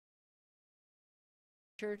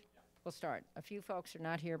We'll start. A few folks are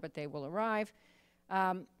not here, but they will arrive.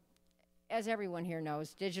 As everyone here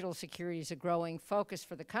knows, digital security is a growing focus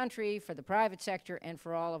for the country, for the private sector, and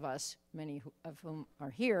for all of us, many of whom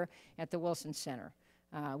are here at the Wilson Center.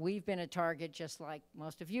 We've been a target, just like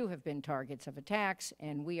most of you have been targets of attacks,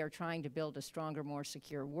 and we are trying to build a stronger, more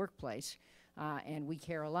secure workplace, and we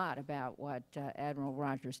care a lot about what Admiral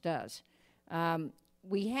Rogers does.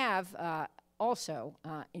 We have also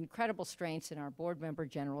incredible strengths in our board member,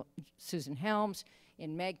 General Susan Helms,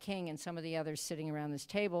 in Meg King, and some of the others sitting around this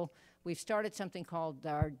table. We've started something called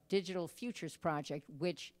our Digital Futures Project,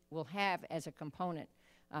 which will have as a component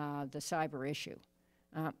the cyber issue.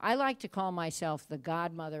 I like to call myself the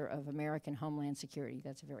godmother of American Homeland Security.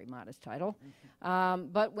 That's a very modest title.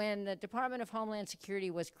 But when the Department of Homeland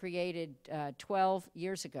Security was created 12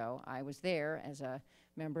 years ago, I was there as a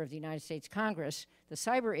member of the United States Congress. The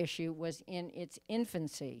cyber issue was in its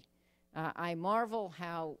infancy. I marvel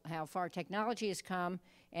how far technology has come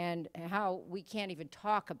and how we can't even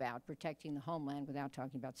talk about protecting the homeland without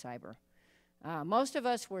talking about cyber. Most of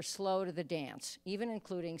us were slow to the dance, even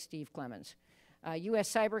including Steve Clemons.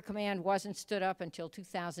 U.S. Cyber Command wasn't stood up until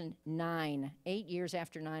 2009, 8 years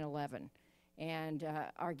after 9/11. And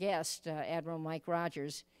our guest, Admiral Mike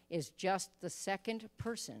Rogers, is just the second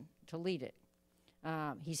person to lead it.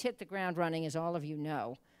 He's hit the ground running, as all of you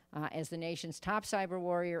know, as the nation's top cyber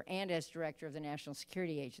warrior and as director of the National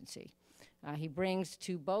Security Agency. He brings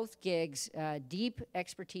to both gigs deep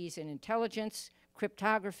expertise in intelligence,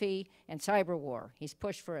 cryptography, and cyber war. He's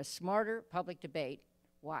pushed for a smarter public debate.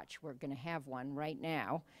 Watch, we're going to have one right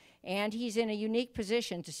now. And he's in a unique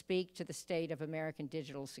position to speak to the state of American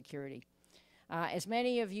digital security. As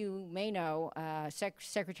many of you may know,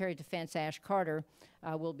 Secretary of Defense Ash Carter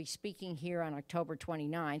will be speaking here on October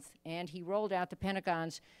 29th, and he rolled out the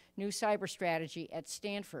Pentagon's new cyber strategy at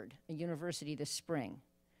Stanford University this spring.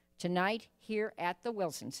 Tonight, here at the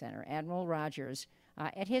Wilson Center, Admiral Rogers,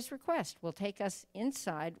 at his request, will take us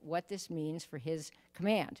inside what this means for his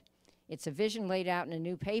command. It's a vision laid out in a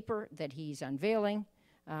new paper that he's unveiling.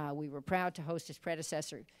 We were proud to host his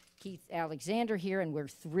predecessor, Keith Alexander, here, and we're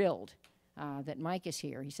thrilled that Mike is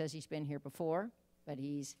here. He says he's been here before, but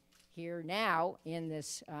he's here now in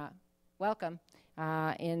this, welcome,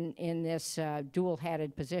 in this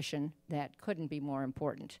dual-hatted position that couldn't be more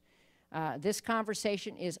important. This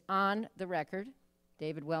conversation is on the record.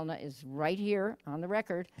 David Welna is right here on the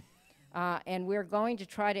record. And we're going to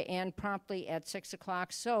try to end promptly at 6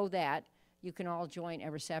 o'clock so that you can all join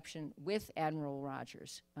a reception with Admiral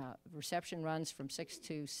Rogers. Reception runs from 6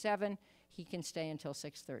 to 7. He can stay until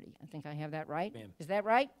 6:30. I think I have that right? Ma'am. Is that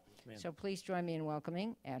right? Yes, So please join me in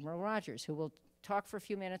welcoming Admiral Rogers, who will talk for a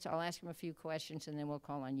few minutes. I'll ask him a few questions, and then we'll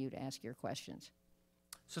call on you to ask your questions.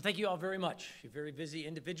 So thank you all very much. You're very busy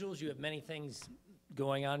individuals. You have many things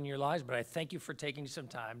going on in your lives, but I thank you for taking some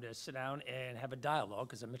time to sit down and have a dialogue,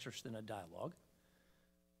 because I'm interested in a dialogue,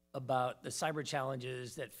 about the cyber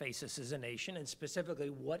challenges that face us as a nation, and specifically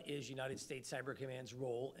what is United States Cyber Command's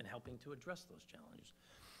role in helping to address those challenges.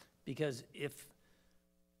 Because if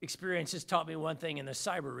experience has taught me one thing in the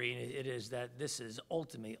cyber arena, it is that this is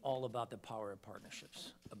ultimately all about the power of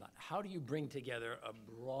partnerships, about how do you bring together a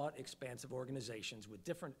broad expanse of organizations with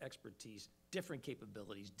different expertise, different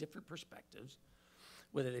capabilities, different perspectives,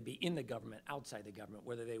 whether they be in the government, outside the government,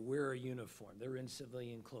 whether they wear a uniform, they're in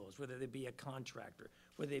civilian clothes, whether they be a contractor,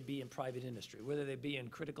 whether they be in private industry, whether they be in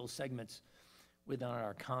critical segments within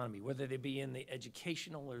our economy, whether they be in the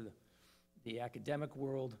educational or the academic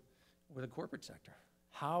world or the corporate sector.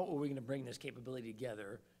 How are we going to bring this capability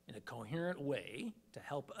together in a coherent way to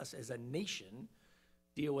help us as a nation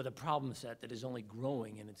deal with a problem set that is only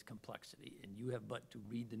growing in its complexity? And you have but to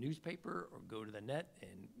read the newspaper or go to the net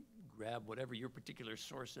and grab whatever your particular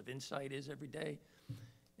source of insight is every day,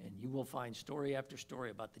 and you will find story after story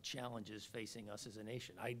about the challenges facing us as a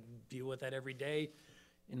nation. I deal with that every day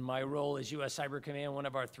in my role as U.S. Cyber Command, one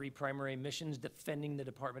of our 3 primary missions, defending the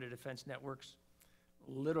Department of Defense networks.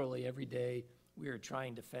 Literally every day, we are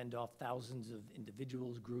trying to fend off thousands of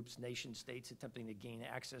individuals, groups, nation states attempting to gain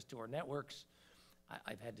access to our networks.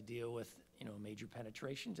 I've had to deal with, major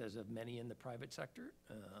penetrations, as of many in the private sector.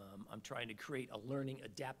 I'm trying to create a learning,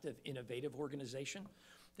 adaptive, innovative organization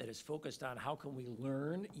that is focused on how can we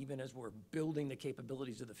learn even as we're building the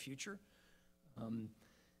capabilities of the future.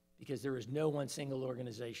 Because there is no one single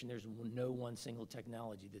organization, there's no one single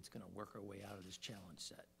technology that's going to work our way out of this challenge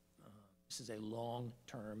set. This is a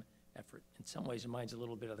long-term effort. In some ways, it reminds a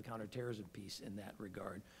little bit of the counterterrorism piece in that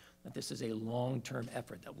regard, that this is a long-term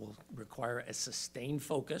effort that will require a sustained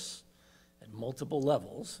focus at multiple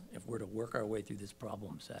levels if we're to work our way through this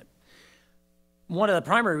problem set. one of the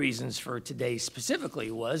primary reasons for today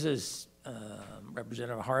specifically was, as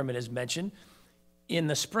Representative Harmon has mentioned, in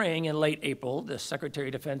the spring, in late April, the Secretary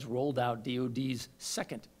of Defense rolled out DOD's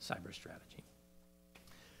second cyber strategy.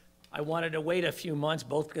 I wanted to wait a few months,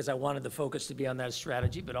 both because I wanted the focus to be on that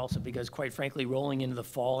strategy, but also because, quite frankly, rolling into the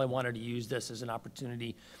fall, I wanted to use this as an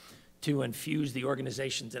opportunity to infuse the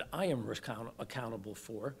organizations that I am accountable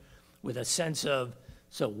for with a sense of,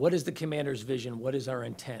 so what is the commander's vision? What is our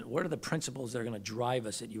intent? What are the principles that are going to drive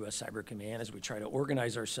us at U.S. Cyber Command as we try to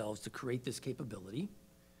organize ourselves to create this capability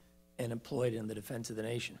and employ it in the defense of the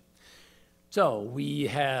nation? So we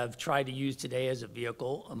have tried to use today as a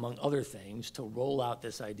vehicle, among other things, to roll out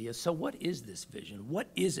this idea. So what is this vision? What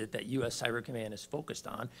is it that U.S. Cyber Command is focused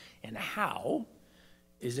on, and how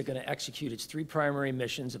is it going to execute its three primary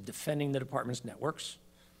missions of defending the department's networks,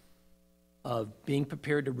 of being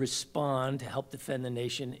prepared to respond to help defend the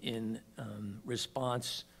nation in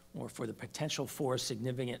response or for the potential for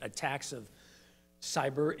significant attacks of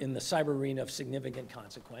cyber in the cyber arena of significant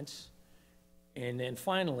consequence, and then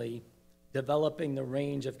finally, developing the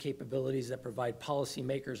range of capabilities that provide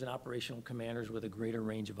policymakers and operational commanders with a greater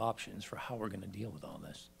range of options for how we're going to deal with all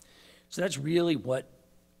this. So that's really what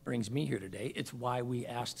brings me here today. It's why we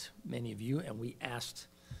asked many of you, and we asked,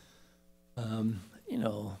 you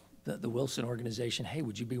know, the Wilson organization, hey,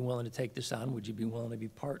 would you be willing to take this on? Would you be willing to be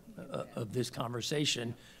part of this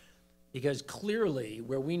conversation? Because clearly,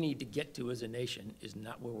 where we need to get to as a nation is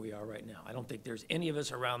not where we are right now. I don't think there's any of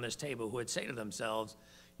us around this table who would say to themselves,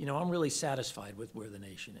 you know, I'm really satisfied with where the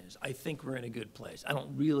nation is. I think we're in a good place. I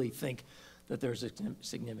don't really think that there's a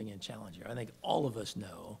significant challenge here. I think all of us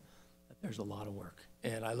know that there's a lot of work.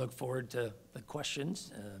 And I look forward to the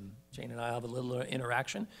questions. Jane and I have a little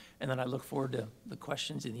interaction. And then I look forward to the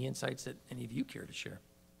questions and the insights that any of you care to share.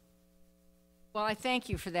 Well, I thank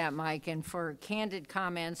you for that, Mike, and for candid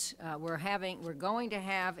comments. We're going to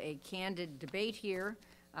have a candid debate here,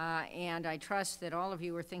 and I trust that all of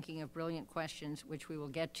you are thinking of brilliant questions, which we will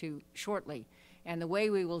get to shortly. And the way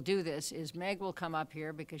we will do this is Meg will come up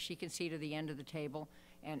here because she can see to the end of the table,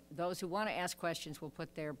 and those who want to ask questions will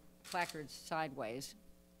put their placards sideways,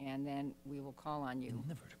 and then we will call on you.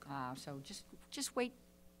 So just wait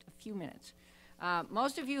a few minutes.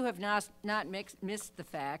 Most of you have not missed the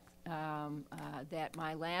fact that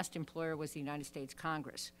my last employer was the United States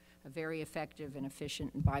Congress, a very effective and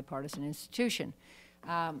efficient and bipartisan institution.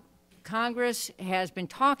 Congress has been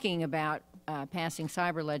talking about passing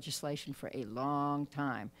cyber legislation for a long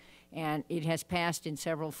time, and it has passed in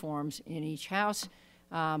several forms in each house,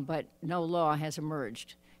 but no law has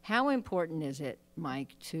emerged. How important is it,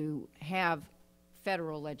 Mike, to have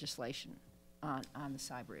federal legislation on the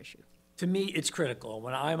cyber issue? To me, it's critical.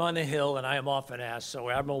 When I'm on the Hill and I am often asked, so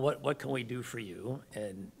Admiral, what can we do for you?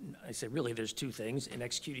 And I say, really, there's two things: in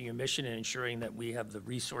executing your mission and ensuring that we have the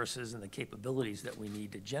resources and the capabilities that we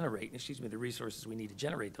need to generate, the resources we need to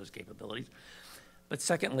generate those capabilities. But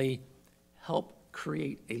secondly, help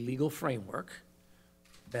create a legal framework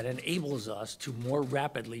that enables us to more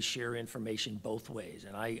rapidly share information both ways.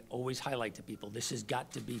 And I always highlight to people, this has got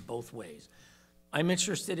to be both ways. I'm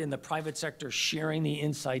interested in the private sector sharing the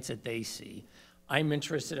insights that they see. I'm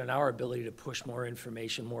interested in our ability to push more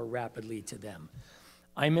information more rapidly to them.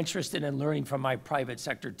 I'm interested in learning from my private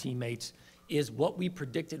sector teammates, is what we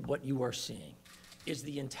predicted what you are seeing? Is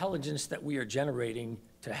the intelligence that we are generating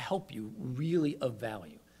to help you really of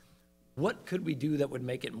value? What could we do that would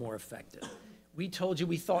make it more effective? We told you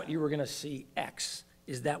we thought you were going to see X.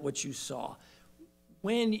 Is that what you saw?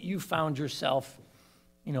 When you found yourself,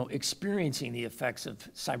 you know, experiencing the effects of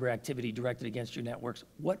cyber activity directed against your networks,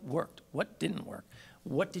 what worked? What didn't work?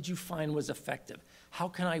 What did you find was effective? How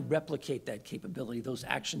can I replicate that capability, those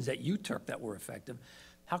actions that you took that were effective?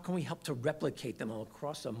 How can we help to replicate them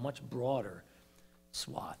across a much broader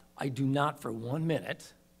swath? I do not for 1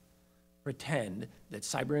 minute pretend that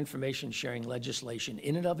cyber information sharing legislation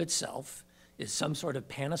in and of itself is some sort of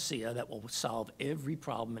panacea that will solve every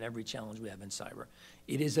problem and every challenge we have in cyber.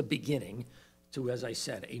 It is a beginning to, as I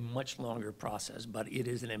said, a much longer process, but it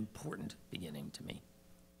is an important beginning to me.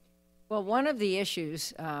 Well, one of the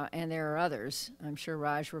issues, and there are others, I'm sure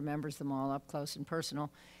Raj remembers them all up close and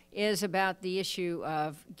personal, is about the issue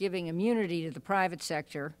of giving immunity to the private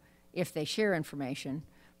sector if they share information.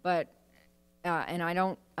 But, and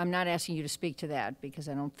I'm not asking you to speak to that because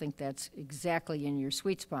I don't think that's exactly in your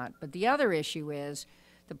sweet spot. But the other issue is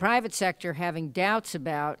the private sector having doubts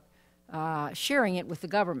about sharing it with the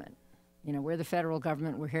government. You know, we're the federal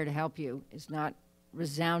government, we're here to help you, is not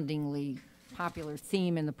resoundingly popular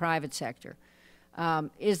theme in the private sector.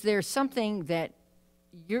 Is there something that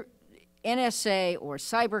NSA or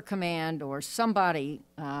Cyber Command or somebody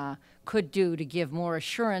could do to give more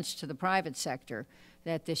assurance to the private sector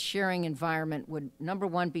that this sharing environment would, number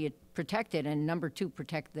one, be protected, and number two,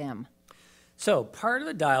 protect them? So part of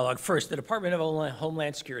the dialogue, first, the Department of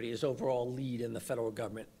Homeland Security is overall lead in the federal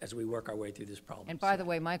government as we work our way through this problem. And by the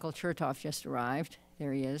way, Michael Chertoff just arrived.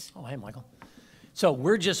 There he is. Oh, hey, Michael. So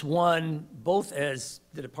we're just one, both as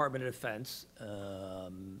the Department of Defense,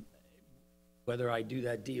 whether I do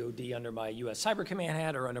that DOD under my U.S. Cyber Command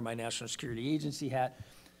hat or under my National Security Agency hat,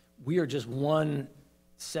 we are just one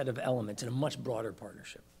set of elements in a much broader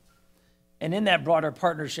partnership. And in that broader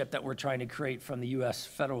partnership that we're trying to create from the U.S.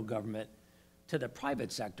 federal government to the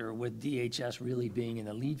private sector, with DHS really being in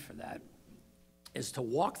the lead for that, is to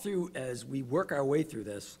walk through as we work our way through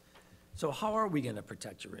this. So how are we going to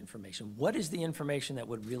protect your information? What is the information that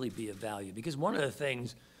would really be of value? Because one of the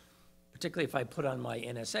things, particularly if I put on my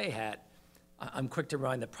NSA hat, I'm quick to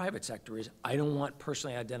remind the private sector is I don't want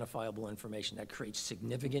personally identifiable information that creates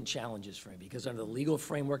significant challenges for me, because under the legal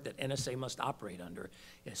framework that NSA must operate under,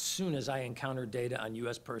 as soon as I encounter data on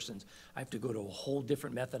U.S. persons, I have to go to a whole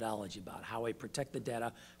different methodology about how I protect the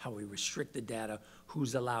data, how we restrict the data,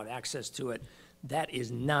 who's allowed access to it. That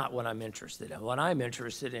is not what I'm interested in. What I'm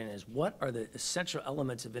interested in is what are the essential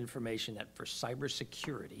elements of information that for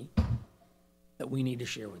cybersecurity that we need to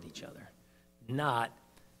share with each other, not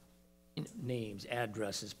names,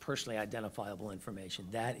 addresses, personally identifiable information.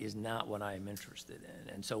 That is not what I am interested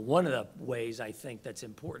in. And so one of the ways I think that's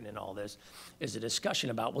important in all this is a discussion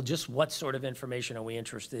about, well, just what sort of information are we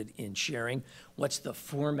interested in sharing? What's the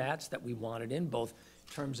formats that we want it in, both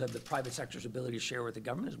in terms of the private sector's ability to share with the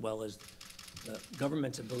government as well as the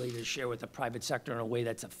government's ability to share with the private sector in a way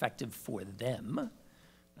that's effective for them,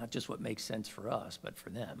 not just what makes sense for us, but for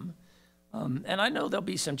them. And I know there'll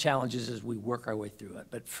be some challenges as we work our way through it.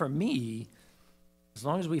 But for me, as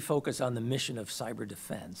long as we focus on the mission of cyber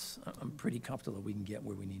defense, I'm pretty comfortable that we can get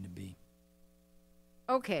where we need to be.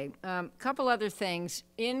 Okay, couple other things.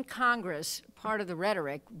 In Congress, part of the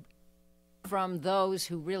rhetoric from those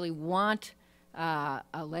who really want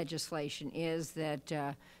a legislation is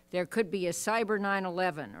that there could be a cyber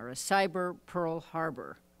 9/11 or a cyber Pearl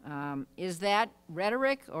Harbor. Is that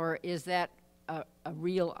rhetoric, or is that a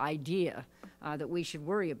real idea that we should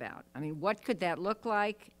worry about? I mean, what could that look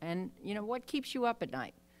like? And, you know, what keeps you up at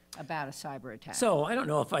night about a cyber attack? So I don't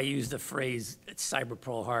know if I use the phrase cyber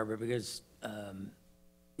Pearl Harbor, because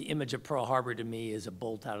the image of Pearl Harbor to me is a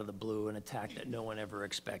bolt out of the blue, an attack that no one ever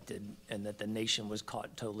expected, and that the nation was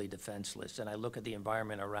caught totally defenseless. And I look at the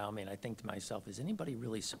environment around me and I think to myself, is anybody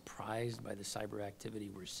really surprised by the cyber activity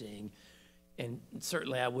we're seeing? And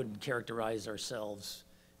certainly I wouldn't characterize ourselves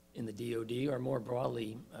in the DOD or more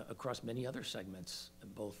broadly across many other segments,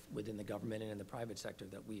 both within the government and in the private sector,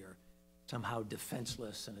 that we are somehow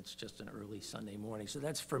defenseless and it's just an early Sunday morning. So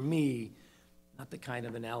that's, for me, not the kind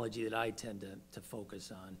of analogy that I tend to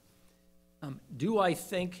focus on. Do I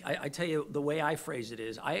think, I tell you, the way I phrase it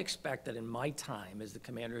is, I expect that in my time as the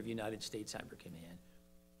commander of United States Cyber Command,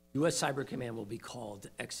 U.S. Cyber Command will be called to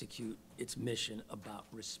execute its mission about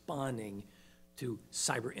responding to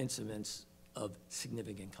cyber incidents of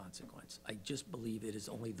significant consequence. I just believe it is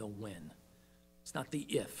only the when. It's not the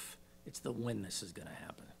if, it's the when this is going to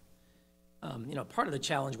happen. You know, part of the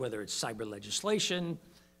challenge, whether it's cyber legislation,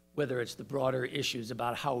 whether it's the broader issues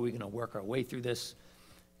about how are we going to work our way through this,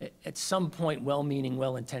 at some point, well-meaning,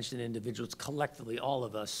 well-intentioned individuals, collectively, all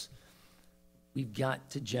of us, we've got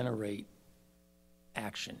to generate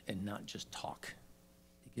action and not just talk.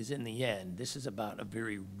 Because in the end, this is about a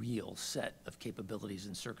very real set of capabilities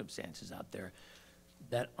and circumstances out there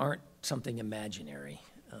that aren't something imaginary,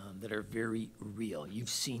 that are very real. You've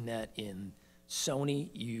seen that in Sony.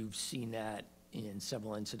 You've seen that in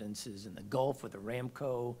several incidences in the Gulf with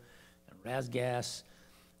Aramco and Rasgas.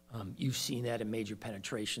 You've seen that in major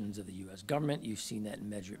penetrations of the U.S. government. You've seen that in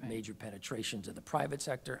major penetrations of the private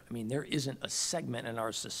sector. I mean, there isn't a segment in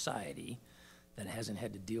our society that hasn't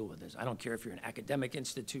had to deal with this. I don't care if you're an academic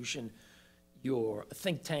institution, you're a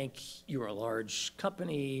think tank, you're a large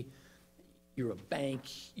company, you're a bank,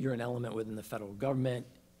 you're an element within the federal government,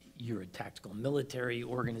 you're a tactical military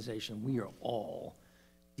organization. We are all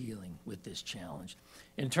dealing with this challenge.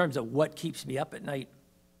 In terms of what keeps me up at night,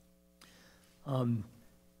 you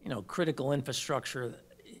know, critical infrastructure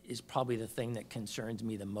is probably the thing that concerns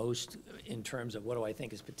me the most in terms of what do I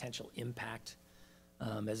think is potential impact.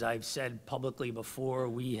 As I've said publicly before,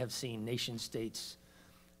 we have seen nation states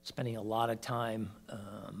spending a lot of time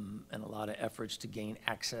and a lot of efforts to gain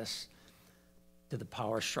access to the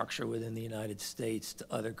power structure within the United States, to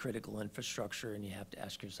other critical infrastructure, and you have to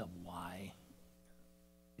ask yourself why.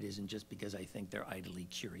 It isn't just because I think they're idly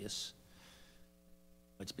curious.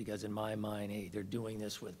 It's because in my mind, hey, they're doing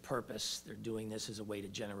this with purpose. They're doing this as a way to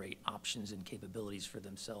generate options and capabilities for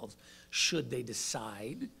themselves, should they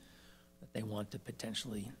decide that they want to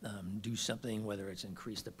potentially do something, whether it's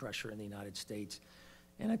increase the pressure in the United States.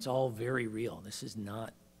 And it's all very real. This is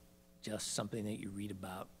not just something that you read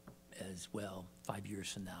about as, well, 5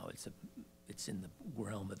 years from now. It's in the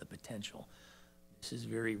realm of the potential. This is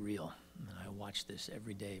very real, and I watch this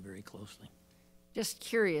every day very closely. Just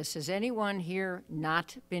curious, has anyone here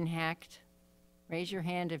not been hacked? Raise your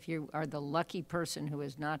hand if you are the lucky person who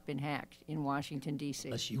has not been hacked in Washington, D.C.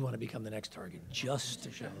 Unless you want to become the next target, just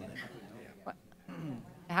to show that.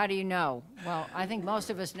 How do you know? Well, I think most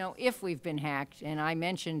of us know if we've been hacked, and I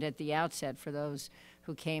mentioned at the outset, for those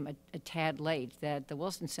who came a tad late, that the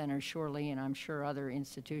Wilson Center surely, and I'm sure other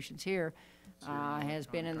institutions here, has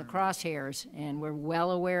been in the crosshairs, and we're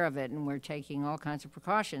well aware of it, and we're taking all kinds of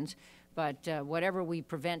precautions. But whatever we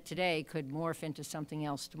prevent today could morph into something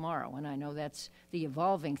else tomorrow, and I know that's the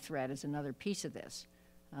evolving threat is another piece of this.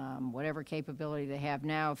 Whatever capability they have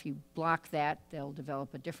now, if you block that, they'll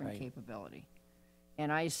develop a different capability.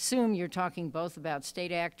 And I assume you're talking both about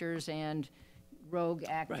state actors and rogue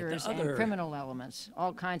actors and criminal elements,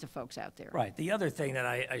 all kinds of folks out there. Right. The other thing that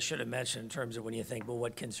I should have mentioned in terms of when you think, well,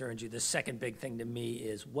 what concerns you, the second big thing to me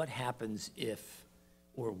is what happens if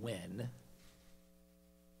or when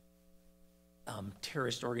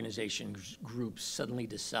terrorist organization groups suddenly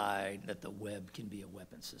decide that the web can be a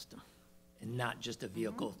weapon system and not just a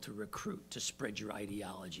vehicle to recruit, to spread your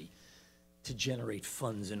ideology, to generate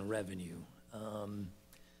funds and revenue.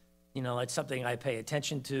 You know, it's something I pay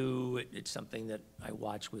attention to. It's something that I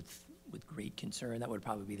watch with great concern. That would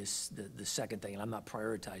probably be the second thing, and I'm not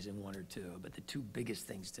prioritizing one or two, but the two biggest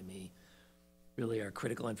things to me really are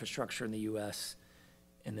critical infrastructure in the U.S.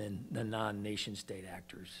 and then the non-nation state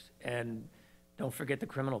actors. And don't forget the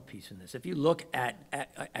criminal piece in this. If you look at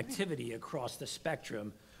activity across the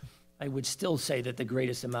spectrum, I would still say that the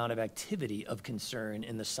greatest amount of activity of concern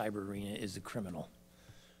in the cyber arena is the criminal.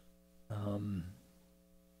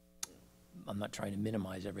 I'm not trying to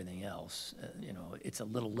minimize everything else. You know, it's a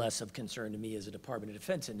little less of concern to me as a Department of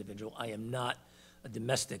Defense individual. I am not a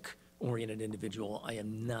domestic-oriented individual. I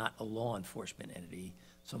am not a law enforcement entity.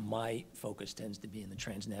 So my focus tends to be in the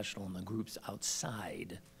transnational and the groups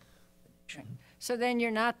outside the nation. So then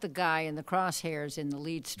you're not the guy in the crosshairs in the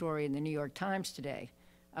lead story in the New York Times today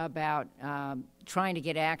about trying to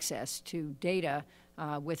get access to data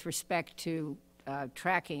with respect to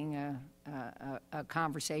tracking a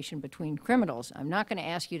conversation between criminals. I'm not going to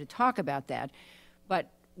ask you to talk about that, but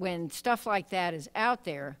when stuff like that is out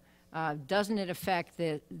there, doesn't it affect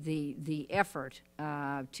the effort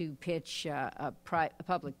to pitch a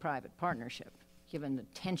public-private partnership, given the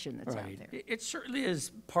tension that's out there? It certainly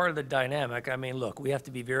is part of the dynamic. I mean, look, we have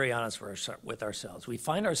to be very honest with ourselves. We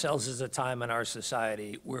find ourselves as a time in our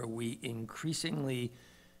society where we increasingly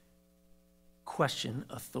question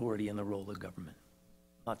authority and the role of government.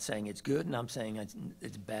 I'm not saying it's good, and I'm saying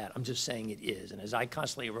it's bad. I'm just saying it is. And as I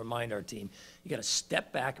constantly remind our team, you got to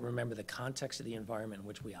step back and remember the context of the environment in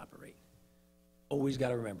which we operate. Always got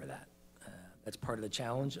to remember that. That's part of the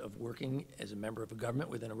challenge of working as a member of a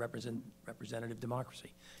government within a representative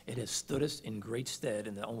democracy. It has stood us in great stead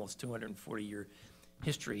in the almost 240-year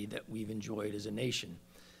history that we've enjoyed as a nation.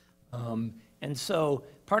 And so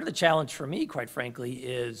part of the challenge for me, quite frankly,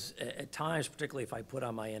 is at times, particularly if I put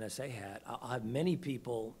on my NSA hat, I'll have many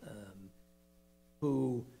people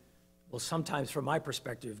who will sometimes, from my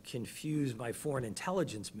perspective, confuse my foreign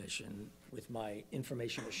intelligence mission with my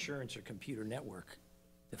information assurance or computer network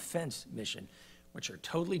defense mission, which are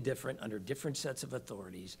totally different under different sets of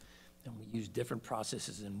authorities, and we use different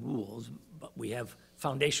processes and rules, but we have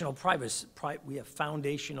foundational we have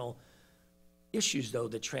foundational issues, though,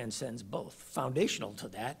 that transcends both. Foundational to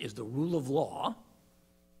that is the rule of law.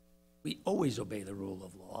 We always obey the rule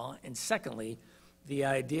of law. And secondly, the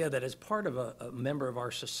idea that as part of a member of our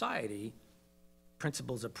society,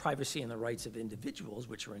 principles of privacy and the rights of individuals,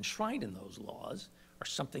 which are enshrined in those laws, are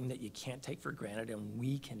something that you can't take for granted, and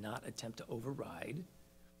we cannot attempt to override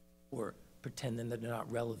or pretend that they're not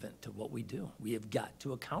relevant to what we do. We have got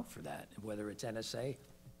to account for that, whether it's NSA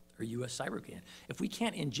or U.S. CyberCommand. If we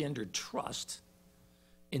can't engender trust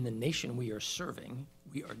in the nation we are serving,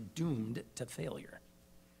 we are doomed to failure.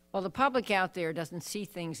 Well, the public out there doesn't see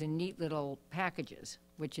things in neat little packages,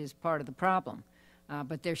 which is part of the problem.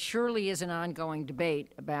 But there surely is an ongoing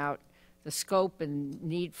debate about the scope and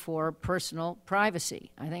need for personal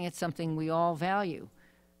privacy. I think it's something we all value.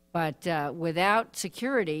 But without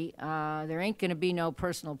security, there ain't going to be no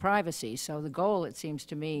personal privacy. So the goal, it seems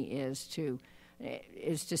to me, is to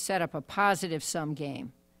set up a positive-sum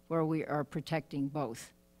game where we are protecting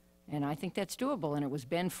both. And I think that's doable, and it was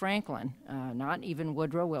Ben Franklin, not even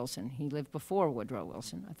Woodrow Wilson. He lived before Woodrow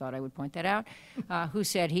Wilson. I thought I would point that out. Who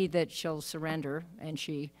said, "He that shall surrender," and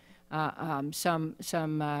she, some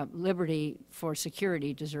liberty for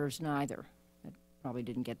security deserves neither. I probably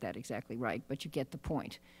didn't get that exactly right, but you get the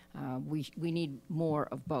point. We need more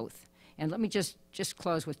of both. And let me just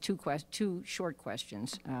close with two short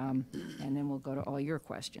questions, and then we'll go to all your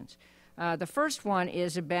questions. The first one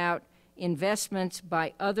is about investments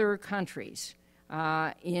by other countries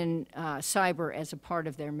in cyber as a part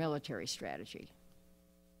of their military strategy.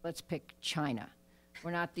 Let's pick China.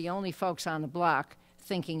 We're not the only folks on the block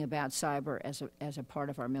thinking about cyber as a part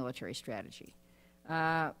of our military strategy.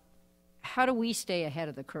 How do we stay ahead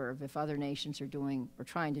of the curve if other nations are doing or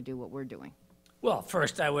trying to do what we're doing? Well,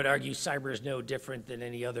 first, I would argue cyber is no different than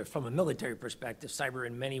any other, from a military perspective. Cyber,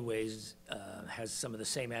 in many ways, has some of the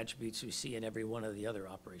same attributes we see in every one of the other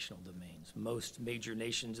operational domains. Most major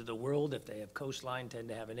nations of the world, if they have coastline, tend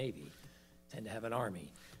to have a navy, tend to have an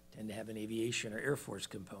army, tend to have an aviation or air force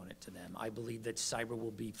component to them. I believe that cyber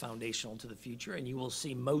will be foundational to the future, and you will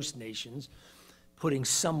see most nations putting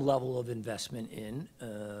some level of investment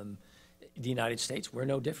in. The United States, we're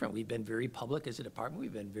no different. We've been very public as a department.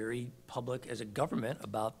 We've been very public as a government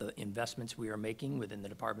about the investments we are making within the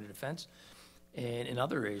Department of Defense and in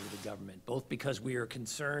other areas of the government, both because we are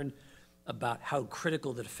concerned about how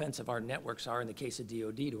critical the defense of our networks are in the case of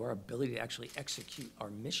DoD to our ability to actually execute our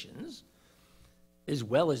missions, as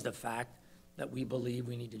well as the fact that we believe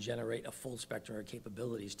we need to generate a full spectrum of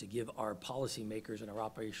capabilities to give our policymakers and our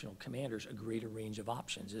operational commanders a greater range of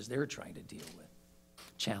options as they're trying to deal with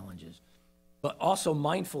challenges. But also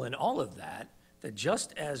mindful in all of that, that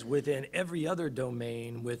just as within every other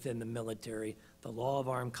domain within the military, the law of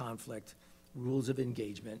armed conflict, rules of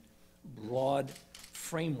engagement, broad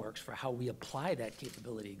frameworks for how we apply that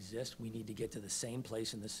capability exist, we need to get to the same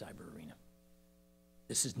place in the cyber arena.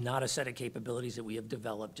 This is not a set of capabilities that we have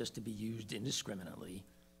developed just to be used indiscriminately.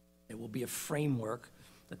 It will be a framework,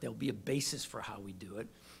 that there'll be a basis for how we do it.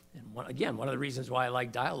 And again, one of the reasons why I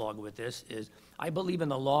like dialogue with this is I believe in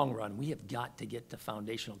the long run, we have got to get to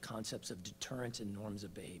foundational concepts of deterrence and norms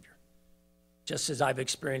of behavior. Just as I've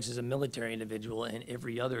experienced as a military individual in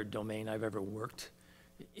every other domain I've ever worked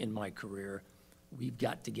in my career, we've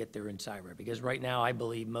got to get there in cyber. Because right now, I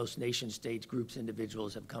believe most nation states, groups,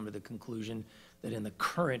 individuals have come to the conclusion that in the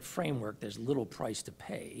current framework, there's little price to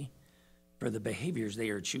pay for the behaviors they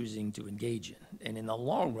are choosing to engage in. And in the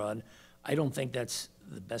long run, I don't think that's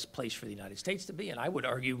the best place for the United States to be, and I would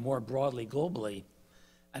argue more broadly, globally,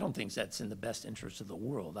 I don't think that's in the best interest of the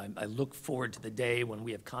world. I look forward to the day when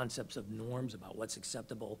we have concepts of norms about what's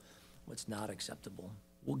acceptable, what's not acceptable.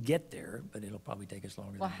 We'll get there, but it'll probably take us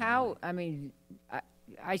longer. Well, how, I mean,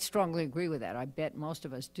 I strongly agree with that. I bet most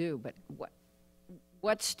of us do, but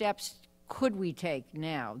what steps could we take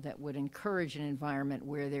now that would encourage an environment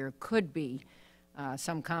where there could be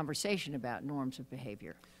some conversation about norms of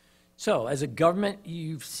behavior? So, as a government,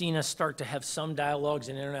 you've seen us start to have some dialogues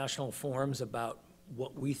in international forums about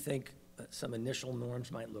what we think some initial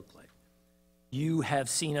norms might look like. You have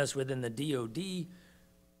seen us within the DoD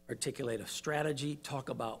articulate a strategy, talk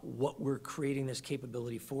about what we're creating this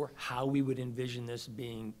capability for, how we would envision this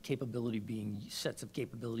sets of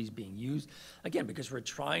capabilities being used. Again, because we're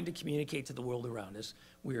trying to communicate to the world around us,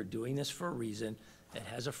 we are doing this for a reason. It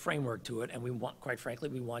has a framework to it, and we want, quite frankly,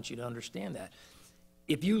 we want you to understand that.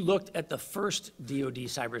 If you looked at the first DoD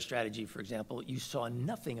cyber strategy, for example, you saw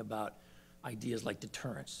nothing about ideas like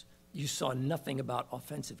deterrence. You saw nothing about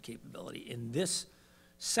offensive capability. In this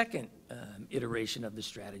second iteration of the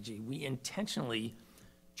strategy, we intentionally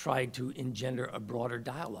tried to engender a broader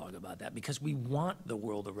dialogue about that because we want the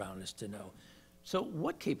world around us to know. So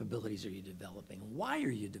what capabilities are you developing? Why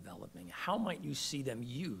are you developing? How might you see them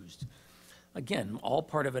used? Again, all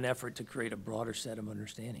part of an effort to create a broader set of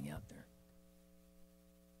understanding out there.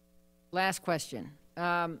 Last question.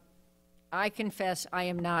 I confess I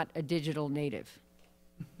am not a digital native.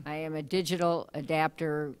 I am a digital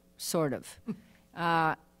adapter, sort of.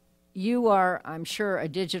 You are, I'm sure, a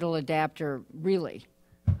digital adapter, really.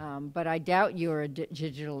 But I doubt you're a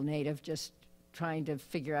digital native, just trying to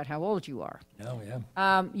figure out how old you are. Oh,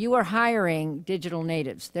 yeah. You are hiring digital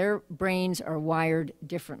natives. Their brains are wired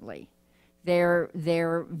differently. Their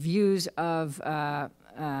views of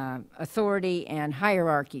authority and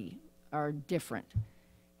hierarchy are different.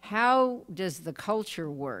 How does the culture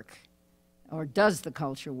work, or does the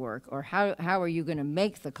culture work, or how are you going to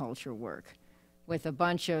make the culture work with a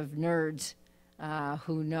bunch of nerds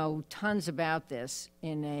who know tons about this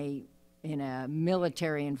in a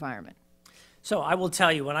military environment? So I will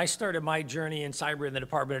tell you, when I started my journey in cyber in the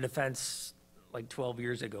Department of Defense like 12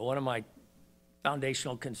 years ago, one of my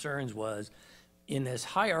foundational concerns was in this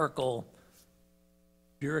hierarchical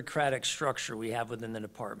bureaucratic structure we have within the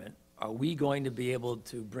department, are we going to be able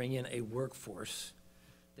to bring in a workforce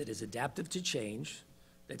that is adaptive to change,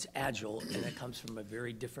 that's agile, and that comes from a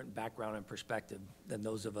very different background and perspective than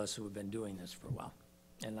those of us who have been doing this for a while?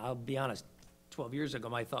 And I'll be honest, 12 years ago,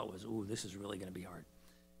 my thought was, ooh, this is really going to be hard.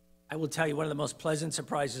 I will tell you, one of the most pleasant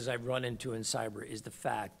surprises I've run into in cyber is the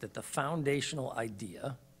fact that the foundational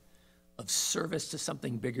idea of service to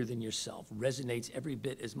something bigger than yourself resonates every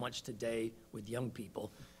bit as much today with young people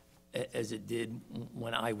as it did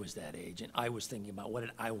when I was that age, and I was thinking about what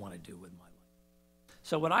did I want to do with my life.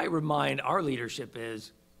 So what I remind our leadership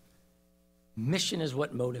is, mission is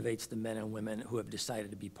what motivates the men and women who have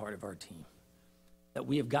decided to be part of our team. That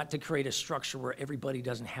we have got to create a structure where everybody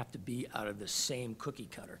doesn't have to be out of the same cookie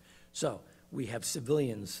cutter. So we have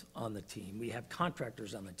civilians on the team, we have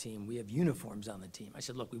contractors on the team, we have uniforms on the team. I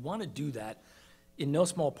said, look, we want to do that in no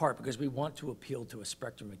small part because we want to appeal to a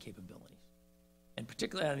spectrum of capabilities. And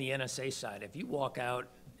particularly on the NSA side, if you walk out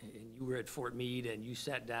and you were at Fort Meade and you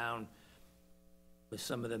sat down with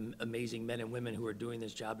some of the amazing men and women who are doing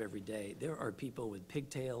this job every day, there are people with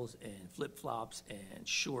pigtails and flip-flops and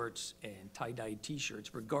shorts and tie-dye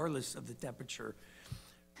t-shirts, regardless of the temperature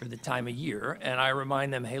or the time of year. And I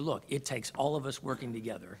remind them, hey, look, it takes all of us working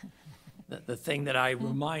together. The thing that I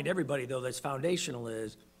remind everybody, though, that's foundational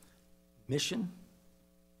is mission,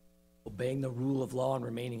 obeying the rule of law and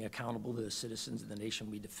remaining accountable to the citizens of the nation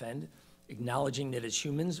we defend, acknowledging that as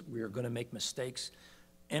humans, we are going to make mistakes.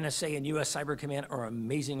 NSA and U.S. Cyber Command are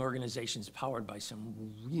amazing organizations powered by some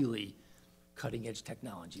really cutting-edge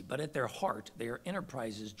technology. But at their heart, they are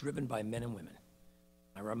enterprises driven by men and women.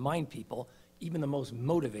 I remind people, even the most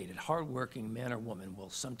motivated, hardworking man or woman will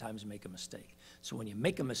sometimes make a mistake. So when you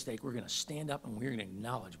make a mistake, we're going to stand up and we're going to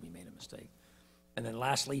acknowledge we made a mistake. And then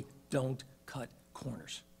lastly, don't cut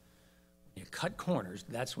corners. When you cut corners,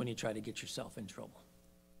 that's when you try to get yourself in trouble.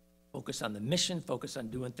 Focus on the mission, focus on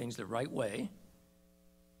doing things the right way,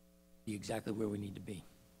 be exactly where we need to be.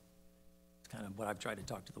 It's kind of what I've tried to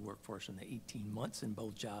talk to the workforce in the 18 months in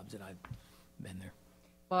both jobs that I've been there.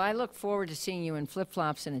 Well, I look forward to seeing you in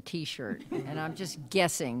flip-flops and a T-shirt, and I'm just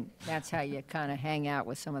guessing that's how you kind of hang out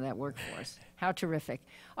with some of that workforce. How terrific.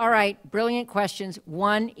 All right, brilliant questions,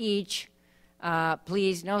 one each.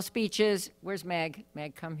 Please, no speeches. Where's Meg?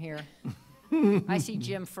 Meg, come here. I see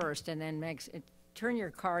Jim first, and then Meg's. Turn your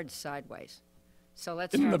cards sideways. So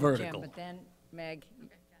let's start with Jim, but then Meg,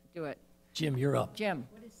 do it. Jim, you're up. Jim.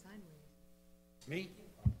 What is sideways? Me?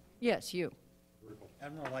 Yes, you.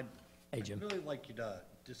 Admiral, Hey, Jim. I'd really like you to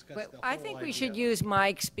discuss But the whole I think we idea. should use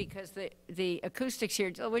mics because the acoustics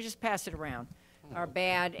here, we'll just pass it around, are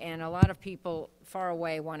bad, and a lot of people far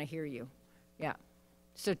away want to hear you. Yeah.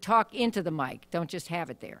 So talk into the mic, don't just have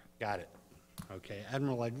it there. Got it. Okay,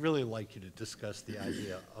 Admiral, I'd really like you to discuss the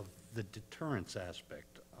idea of the deterrence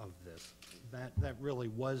aspect of this. That really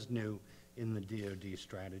was new in the DoD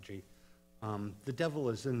strategy. The devil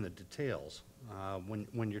is in the details.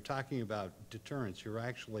 When you're talking about deterrence, you're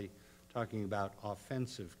actually talking about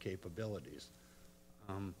offensive capabilities.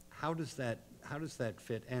 How does that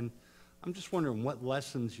fit? And I'm just wondering what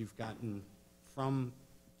lessons you've gotten from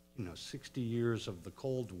 60 years of the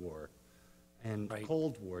Cold War and Right.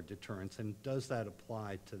 Cold War deterrence, and does that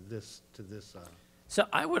apply to this? So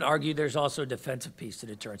I would argue there's also a defensive piece to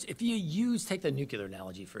deterrence. If you take the nuclear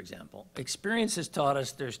analogy, for example, experience has taught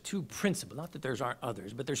us there's two principal, not that there aren't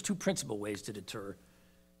others, but there's two principal ways to deter.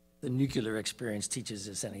 The nuclear experience teaches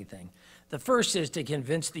us anything. The first is to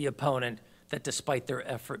convince the opponent that despite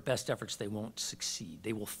their best efforts, they won't succeed,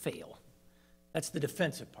 they will fail. That's the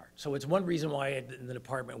defensive part. So it's one reason why in the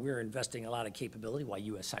department we're investing a lot of capability, why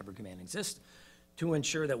U.S. Cyber Command exists, to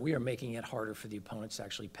ensure that we are making it harder for the opponents to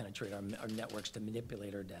actually penetrate our networks to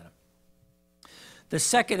manipulate our data. The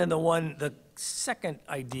second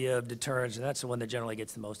idea of deterrence, and that's the one that generally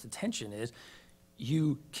gets the most attention, is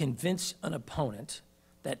you convince an opponent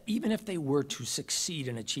that even if they were to succeed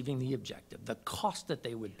in achieving the objective, the cost that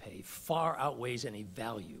they would pay far outweighs any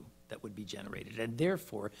value that would be generated, and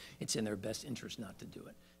therefore it's in their best interest not to do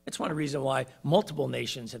it. It's one reason why multiple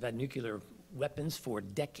nations have had nuclear weapons for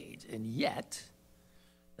decades, and yet,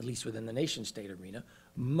 at least within the nation-state arena,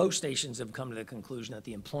 most nations have come to the conclusion that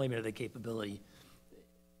the employment of the capability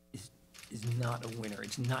is not a winner.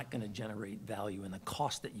 It's not going to generate value, and the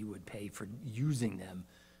cost that you would pay for using them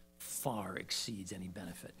far exceeds any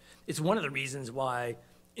benefit. It's one of the reasons why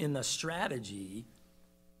in the strategy,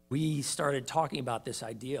 we started talking about this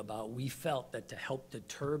idea about we felt that to help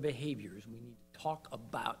deter behaviors, we need to talk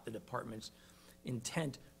about the department's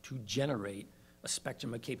intent to generate a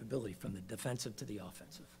spectrum of capability from the defensive to the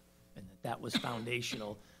offensive. And that was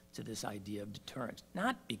foundational to this idea of deterrence,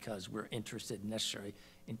 not because we're interested necessarily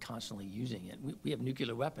in constantly using it. We have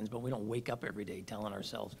nuclear weapons, but we don't wake up every day telling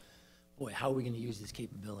ourselves, boy, how are we going to use this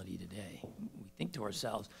capability today? We think to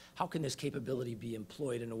ourselves, how can this capability be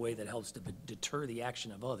employed in a way that helps to deter the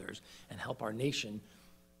action of others and help our nation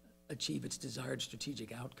achieve its desired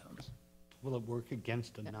strategic outcomes? Will it work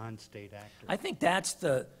against a non-state actor? I think that's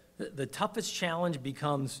the toughest challenge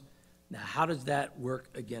becomes, now, how does that work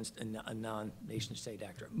against a non-nation state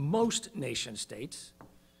actor? Most nation states,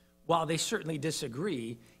 while they certainly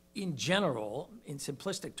disagree, in general, in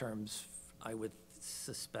simplistic terms, I would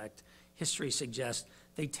suspect, history suggests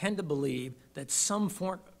they tend to believe that some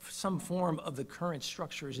form of the current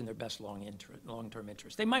structure is in their best long-term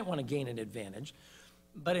interest. They might want to gain an advantage,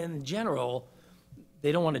 but in general,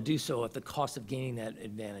 they don't want to do so if the cost of gaining that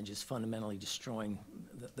advantage is fundamentally destroying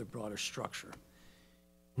the broader structure.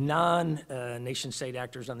 Non-nation state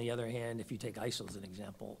actors, on the other hand, if you take ISIL as an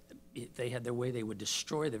example, if they had their way, they would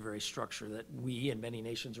destroy the very structure that we and many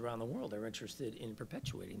nations around the world are interested in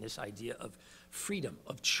perpetuating, this idea of freedom,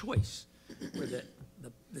 of choice, where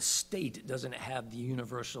the state doesn't have the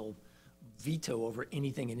universal veto over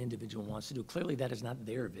anything an individual wants to do. Clearly, that is not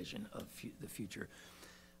their vision of the future.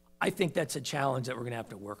 I think that's a challenge that we're going to have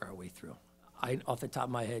to work our way through. Off the top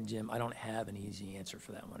of my head, Jim, I don't have an easy answer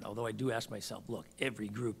for that one, although I do ask myself, look, every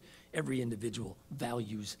group, every individual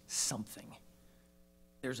values something.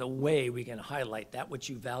 There's a way we can highlight that which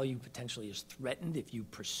you value potentially is threatened if you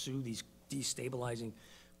pursue these destabilizing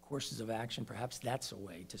courses of action. Perhaps that's a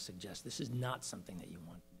way to suggest this is not something that you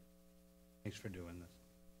want to do. Thanks for doing this.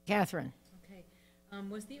 Catherine, Okay.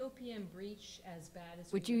 Was the OPM breach as bad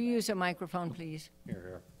as? would we you were use a microphone, please?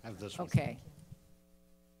 Here, have this one. Okay.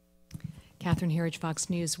 Catherine Herridge, Fox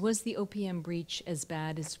News. Was the OPM breach as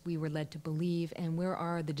bad as we were led to believe, and where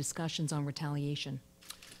are the discussions on retaliation?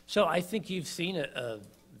 So I think you've seen a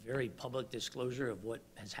very public disclosure of what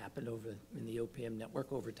has happened in the OPM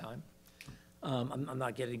network over time. I'm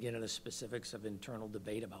not getting into the specifics of internal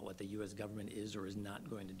debate about what the U.S. government is or is not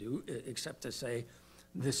going to do, except to say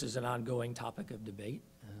this is an ongoing topic of debate.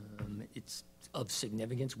 It's of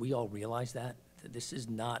significance. We all realize that. This is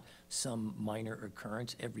not some minor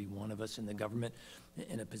occurrence. Every one of us in the government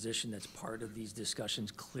in a position that's part of these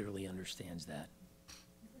discussions clearly understands that.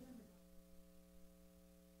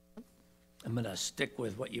 I'm going to stick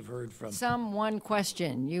with what you've heard from. One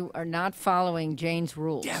question. You are not following Jane's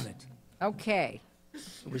rules. Damn it. Okay.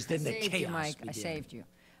 It was then the Saved you, chaos Mike. I began. saved you.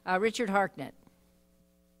 Richard Harknett.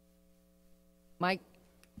 Mike?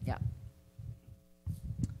 Yeah.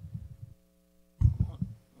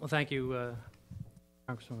 Well, thank you,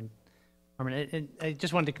 Congresswoman Harman. I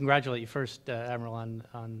just wanted to congratulate you first, Admiral,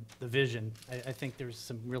 on the vision. I think there's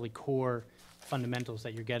some really core fundamentals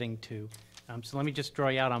that you're getting to. So let me just draw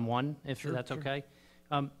you out on one, if that's okay.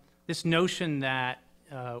 This notion that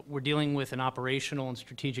we're dealing with an operational and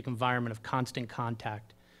strategic environment of constant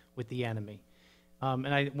contact with the enemy.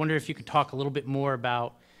 And I wonder if you could talk a little bit more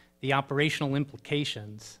about the operational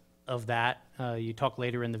implications of that. You talk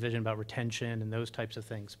later in the vision about retention and those types of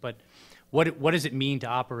things. But what does it mean to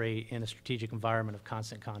operate in a strategic environment of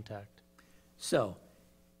constant contact? So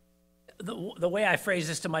the way I phrase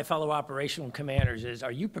this to my fellow operational commanders is,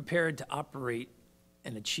 are you prepared to operate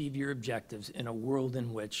and achieve your objectives in a world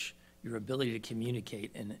in which your ability to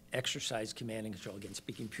communicate and exercise command and control, again,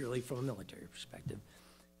 speaking purely from a military perspective,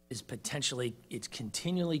 is it's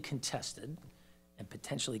continually contested and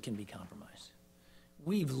potentially can be compromised?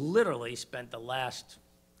 We've literally spent the last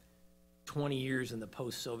 20 years in the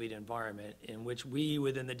post-Soviet environment in which we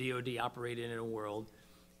within the DoD operated in a world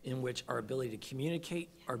in which our ability to communicate,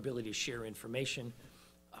 our ability to share information,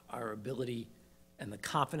 our ability and the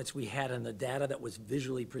confidence we had in the data that was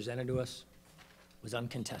visually presented to us was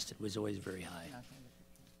uncontested, was always very high.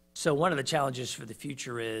 So one of the challenges for the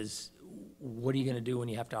future is, what are you going to do when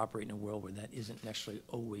you have to operate in a world where that isn't necessarily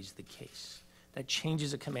always the case? That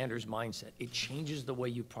changes a commander's mindset. It changes the way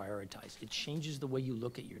you prioritize. It changes the way you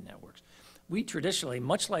look at your networks. We traditionally,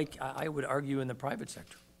 much like I would argue in the private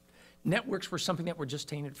sector, networks were something that were just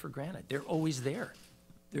taken for granted. They're always there.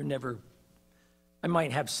 They're never, I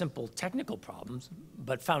might have simple technical problems,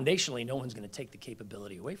 but foundationally, no one's going to take the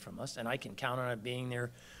capability away from us, and I can count on it being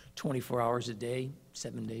there 24 hours a day,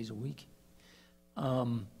 7 days a week.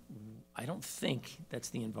 I don't think that's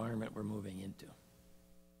the environment we're moving into.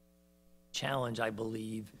 Challenge, I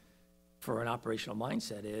believe, for an operational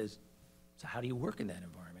mindset is, so how do you work in that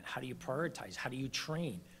environment? How do you prioritize? How do you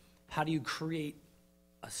train? How do you create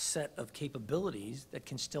a set of capabilities that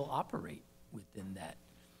can still operate within that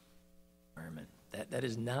environment? That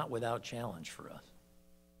is not without challenge for us.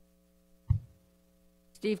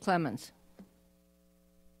 Steve Clemens.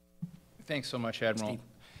 Thanks so much, Admiral. Steve.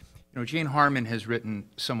 You know, Jane Harman has written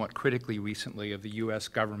somewhat critically recently of the U.S.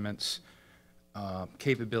 government's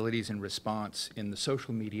capabilities and response in the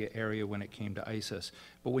social media area when it came to ISIS.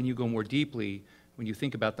 But when you go more deeply, when you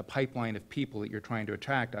think about the pipeline of people that you're trying to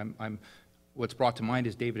attract, what's brought to mind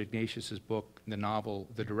is David Ignatius's book, the novel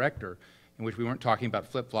The Director, in which we weren't talking about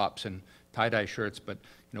flip-flops and tie-dye shirts, but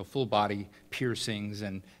full-body piercings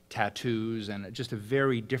and tattoos and just a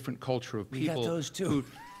very different culture of people. We got those too.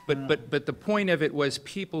 But the point of it was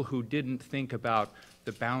people who didn't think about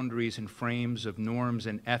the boundaries and frames of norms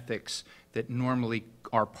and ethics that normally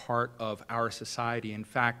are part of our society. In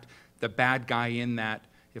fact, the bad guy in that,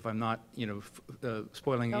 if I'm not,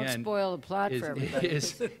 spoiling the Don't end, spoil the plot for everybody.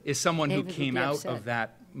 is someone who David would came be out upset. of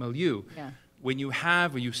that milieu. Yeah. When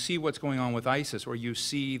you see what's going on with ISIS, or you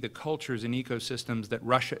see the cultures and ecosystems that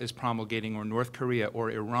Russia is promulgating, or North Korea,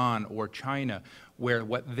 or Iran, or China, where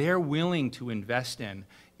what they're willing to invest in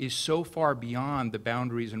is so far beyond the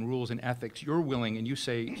boundaries and rules and ethics you're willing, and you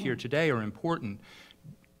say here today, are important,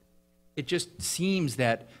 it just seems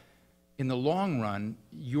that in the long run,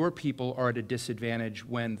 your people are at a disadvantage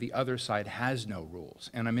when the other side has no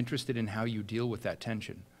rules. And I'm interested in how you deal with that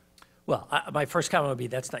tension. Well, my first comment would be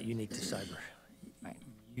that's not unique to cyber. Right.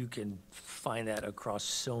 You can find that across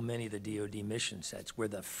so many of the DoD mission sets where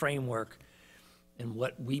the framework and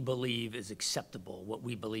what we believe is acceptable, what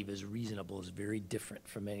we believe is reasonable is very different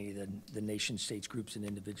from many of the nation states, groups, and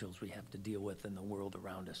individuals we have to deal with in the world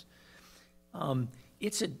around us. I'm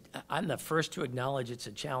the first to acknowledge it's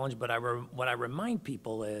a challenge, but what I remind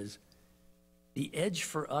people is the edge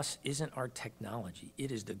for us isn't our technology.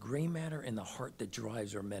 It is the gray matter in the heart that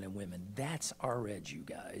drives our men and women. That's our edge, you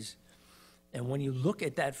guys. And when you look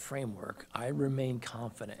at that framework, I remain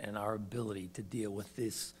confident in our ability to deal with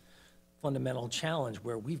this fundamental challenge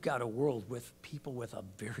where we've got a world with people with a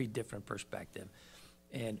very different perspective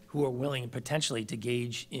and who are willing potentially to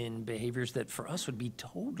engage in behaviors that for us would be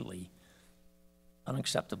totally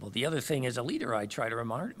unacceptable. The other thing as a leader I try to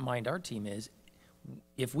remind our team is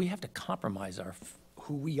if we have to compromise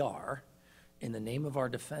who we are in the name of our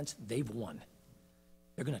defense, they've won.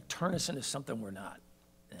 They're going to turn us into something we're not.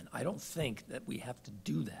 And I don't think that we have to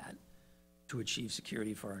do that to achieve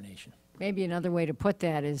security for our nation. Maybe another way to put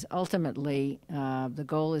that is ultimately the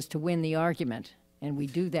goal is to win the argument, and we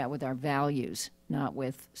do that with our values, not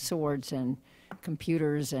with swords and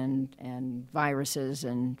computers and viruses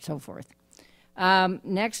and so forth.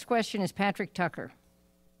 Next question is Patrick Tucker.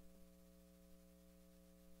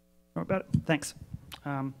 More about it. Thanks.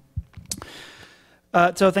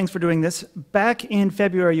 So thanks for doing this. Back in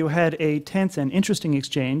February, you had a tense and interesting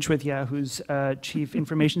exchange with Yahoo's Chief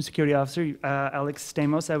Information Security Officer, Alex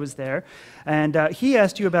Stamos. I was there. And he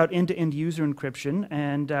asked you about end-to-end user encryption,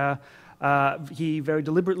 and he very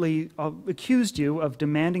deliberately accused you of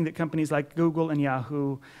demanding that companies like Google and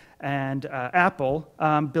Yahoo and Apple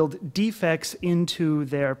build defects into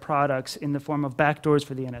their products in the form of backdoors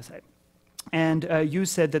for the NSA. And you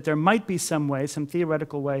said that there might be some way, some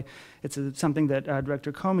theoretical way, it's something that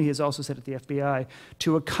Director Comey has also said at the FBI,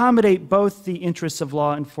 to accommodate both the interests of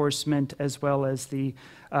law enforcement as well as the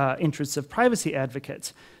interests of privacy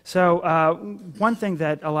advocates. So one thing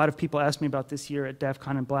that a lot of people ask me about this year at DEF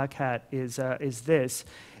CON and Black Hat is this.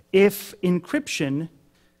 If encryption,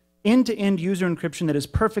 end-to-end user encryption that is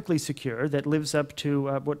perfectly secure, that lives up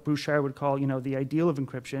to what Bruce Shire would call, the ideal of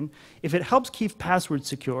encryption, if it helps keep passwords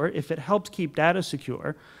secure, if it helps keep data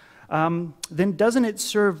secure, then doesn't it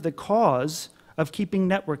serve the cause of keeping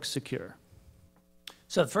networks secure?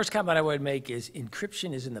 So the first comment I would make is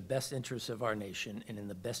encryption is in the best interests of our nation and in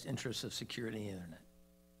the best interests of security of the internet.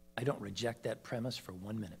 I don't reject that premise for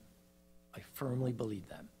 1 minute. I firmly believe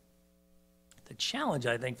that. The challenge,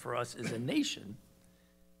 I think, for us as a nation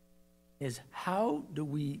is how do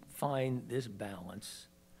we find this balance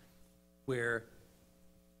where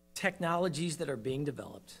technologies that are being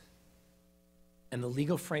developed and the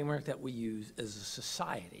legal framework that we use as a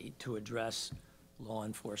society to address law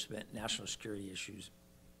enforcement, national security issues,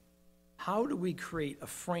 how do we create a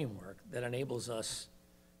framework that enables us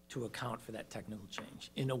to account for that technical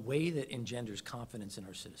change in a way that engenders confidence in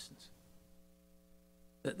our citizens?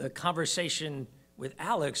 The conversation with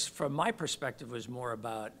Alex, from my perspective, was more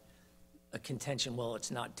about a contention, well,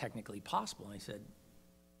 it's not technically possible. And I said,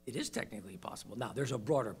 it is technically possible. Now, there's a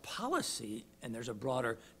broader policy and there's a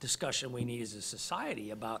broader discussion we need as a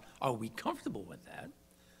society about, are we comfortable with that?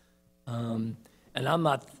 And I'm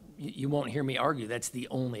not, you won't hear me argue that's the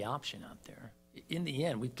only option out there. In the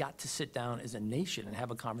end, we've got to sit down as a nation and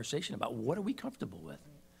have a conversation about what are we comfortable with?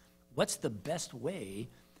 What's the best way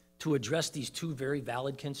to address these two very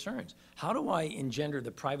valid concerns? How do I engender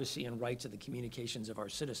the privacy and rights of the communications of our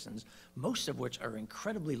citizens, most of which are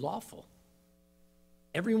incredibly lawful?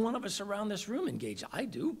 Every one of us around this room engage. I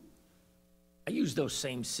do. I use those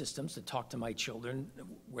same systems to talk to my children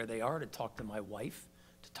where they are, to talk to my wife,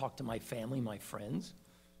 to talk to my family, my friends.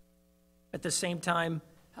 At the same time,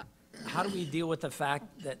 how do we deal with the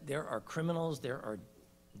fact that there are criminals, there are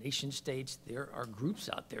nation states, there are groups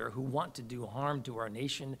out there who want to do harm to our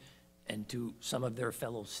nation and to some of their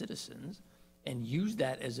fellow citizens, and use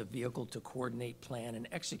that as a vehicle to coordinate, plan, and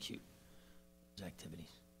execute those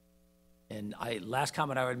activities? And last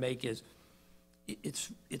comment I would make is,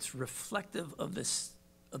 it's reflective of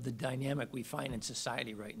the dynamic we find in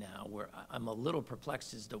society right now, where I'm a little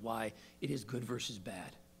perplexed as to why it is good versus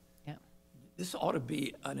bad. Yeah. This ought to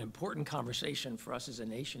be an important conversation for us as a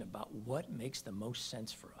nation about what makes the most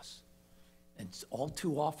sense for us. And all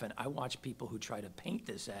too often, I watch people who try to paint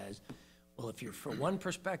this as, well, if you're for one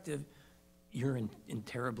perspective, you're in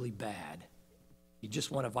terribly bad. You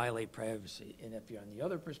just want to violate privacy. And if you're on the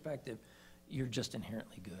other perspective, you're just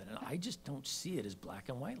inherently good. And I just don't see it as black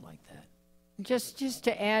and white like that. Just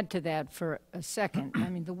to add to that for a second, I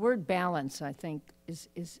mean, the word balance, I think,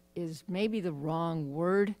 is maybe the wrong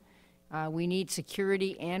word. We need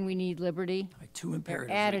security and we need liberty. Two imperatives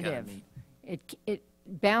They're we gotta additive. meet.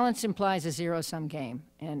 Balance implies a zero-sum game,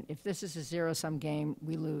 and if this is a zero-sum game,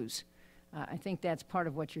 we lose. I think that's part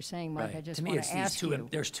of what you're saying, Mike. Right. I just To me, want it's to these ask two, you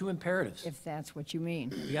there's two imperatives. if that's what you mean.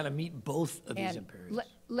 We got to meet both of these And imperatives.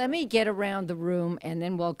 let me get around the room, and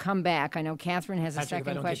then we'll come back. I know Catherine has a Patrick, if I second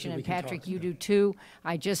don't get question, you, and we can Patrick, talk. you do too.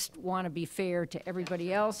 I just want to be fair to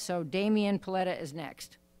everybody else, so Damian Paletta is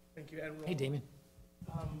next. Thank you, Admiral. Hey, Damien.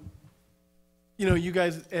 You know, you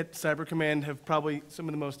guys at Cyber Command have probably some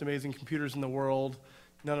of the most amazing computers in the world.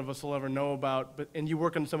 None of us will ever know about, and you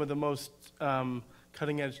work on some of the most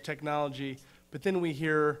cutting-edge technology. But then we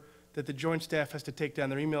hear that the Joint Staff has to take down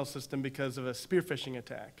their email system because of a spear phishing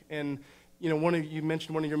attack. And you know, you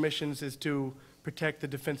mentioned one of your missions is to protect the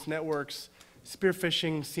defense networks. Spear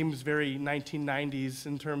phishing seems very 1990s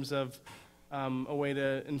in terms of a way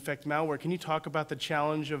to infect malware. Can you talk about the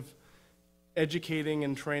challenge of educating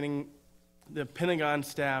and training the Pentagon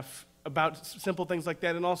staff about simple things like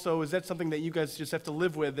that? And also, is that something that you guys just have to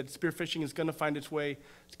live with, that spear phishing is going to find its way,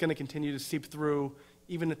 it's going to continue to seep through,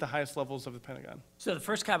 even at the highest levels of the Pentagon? So the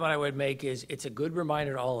first comment I would make is it's a good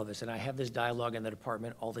reminder to all of us, and I have this dialogue in the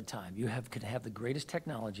department all the time. You could have the greatest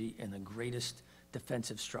technology and the greatest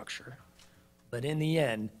defensive structure, but in the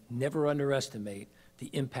end, never underestimate the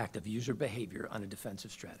impact of user behavior on a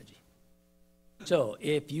defensive strategy. So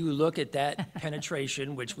if you look at that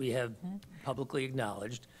penetration, which we have publicly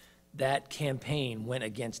acknowledged, that campaign went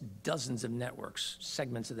against dozens of networks,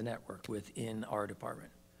 segments of the network within our department.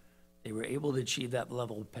 They were able to achieve that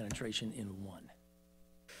level of penetration in one.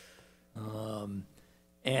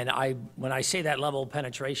 And when I say that level of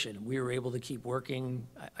penetration, we were able to keep working.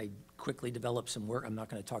 I quickly developed some work. I'm not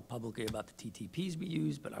going to talk publicly about the TTPs we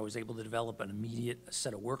used, but I was able to develop an immediate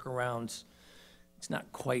set of workarounds. It's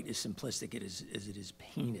not quite as simplistic as it is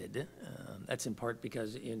painted. That's in part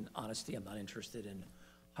because, in honesty, I'm not interested in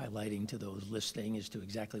highlighting to those listening as to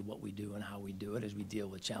exactly what we do and how we do it as we deal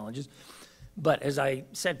with challenges. But as I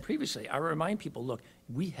said previously, I remind people, look,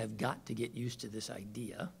 we have got to get used to this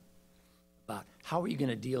idea about how are you going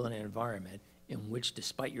to deal in an environment in which,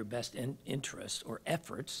 despite your best interests or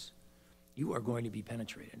efforts, you are going to be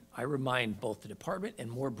penetrated. I remind both the department and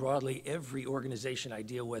more broadly every organization I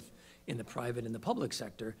deal with in the private and the public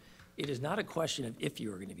sector, it is not a question of if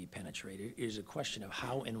you are going to be penetrated, it is a question of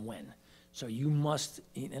how and when. So you must,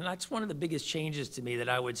 and that's one of the biggest changes to me that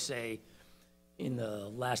I would say in the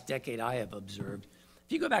last decade I have observed.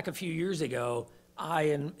 If you go back a few years ago, I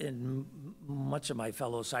and much of my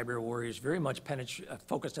fellow cyber warriors very much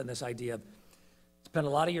focused on this idea of spend a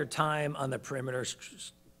lot of your time on the perimeter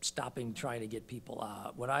stopping trying to get people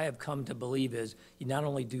out. What I have come to believe is you not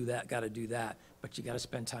only do that, got to do that, but you got to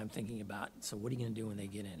spend time thinking about, so what are you going to do when they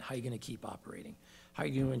get in? How are you going to keep operating? How are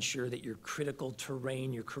you going to ensure that your critical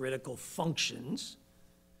terrain, your critical functions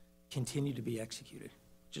continue to be executed,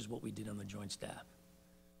 which is what we did on the Joint Staff.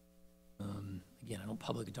 Again, I don't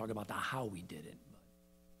publicly talk about the how we did it.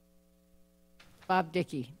 Bob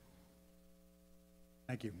Dickey.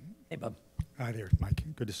 Thank you. Hey, Bob. Hi there, Mike.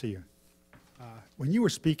 Good to see you. When you were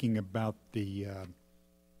speaking about the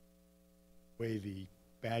way the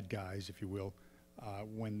bad guys, if you will,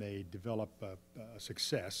 when they develop a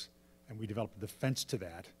success, and we develop a defense to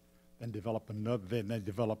that, then they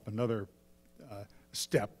develop another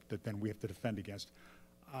step that then we have to defend against.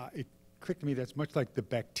 It clicked to me that's much like the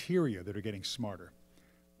bacteria that are getting smarter.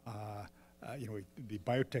 You know, the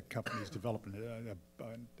biotech companies developing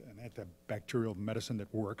an antibacterial medicine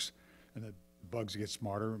that works, and the bugs get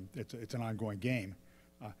smarter. It's an ongoing game.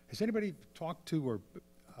 Has anybody talked to or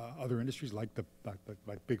other industries like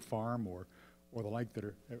like Big Farm or the like that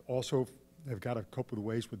are also have got to cope with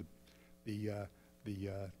ways with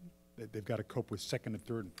they've got to cope with second and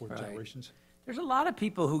third and fourth Right. generations? There's a lot of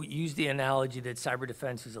people who use the analogy that cyber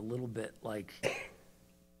defense is a little bit like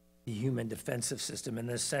the human defensive system in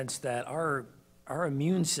the sense that our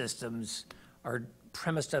immune systems are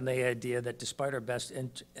premised on the idea that despite our best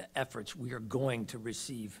efforts, we are going to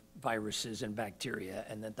receive viruses and bacteria,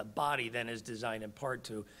 and that the body then is designed in part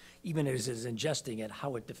to, even as it is ingesting it,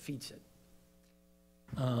 how it defeats it.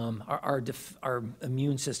 Our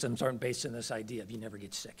immune systems aren't based on this idea of you never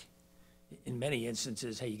get sick. In many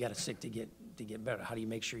instances, hey, you got to sick to get better. How do you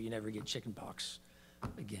make sure you never get chickenpox?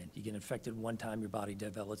 Again, you get infected one time, your body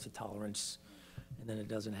develops a tolerance, and then it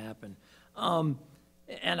doesn't happen.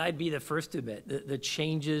 And I'd be the first to admit, the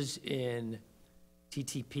changes in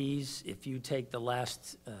TTPs, if you take the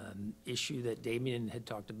last issue that Damien had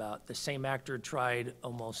talked about, the same actor tried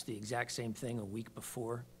almost the exact same thing a week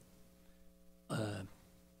before.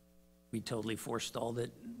 We totally forestalled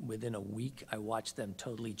it. Within a week, I watched them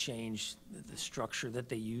totally change the structure that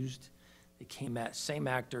they used. They came at, same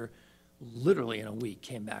actor, literally in a week,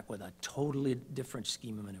 came back with a totally different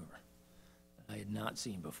scheme of maneuver that I had not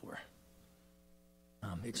seen before.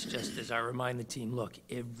 It's just, as I remind the team, look,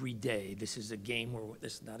 every day, this is a game where,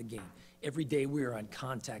 this is not a game. Every day we are on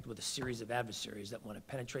contact with a series of adversaries that want to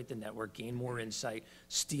penetrate the network, gain more insight,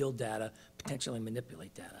 steal data, potentially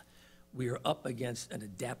manipulate data. We are up against an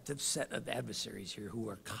adaptive set of adversaries here who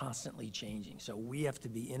are constantly changing. So we have to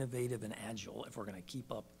be innovative and agile if we're going to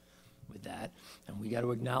keep up with that. And we got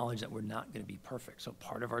to acknowledge that we're not going to be perfect. So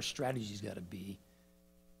part of our strategy's got to be,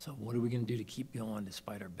 so what are we going to do to keep going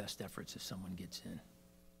despite our best efforts if someone gets in?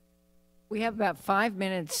 We have about 5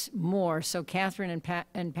 minutes more, so Catherine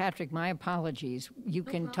and Patrick, my apologies. You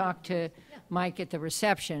can talk to Mike at the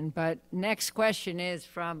reception, but next question is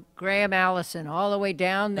from Graham Allison, all the way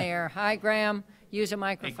down there. Hi, Graham. Use a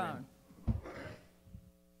microphone.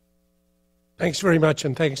 Thanks very much,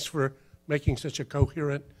 and thanks for making such a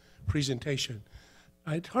coherent presentation.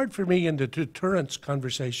 It's hard for me in the deterrence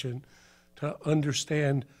conversation to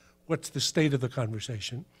understand what's the state of the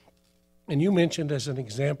conversation. And you mentioned as an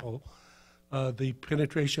example the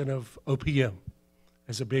penetration of OPM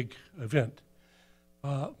as a big event.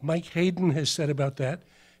 Mike Hayden has said about that,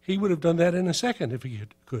 he would have done that in a second if he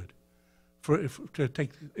could, to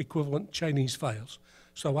take equivalent Chinese files.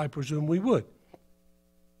 So I presume we would.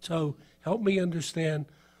 So help me understand,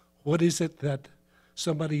 what is it that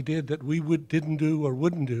somebody did that we didn't do or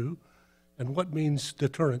wouldn't do, and what means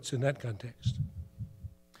deterrence in that context?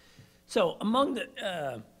 So among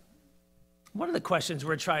the, one of the questions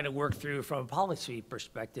we're trying to work through from a policy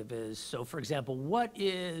perspective is, so for example, what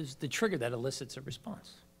is the trigger that elicits a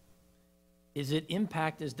response? Is it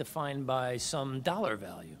impact as defined by some dollar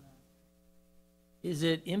value? Is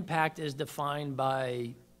it impact as defined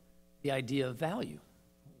by the idea of value?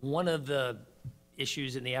 One of the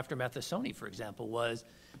issues in the aftermath of Sony, for example, was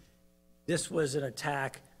this was an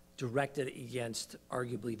attack directed against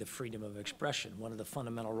arguably the freedom of expression, one of the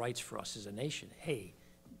fundamental rights for us as a nation. Hey,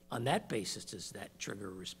 on that basis, does that trigger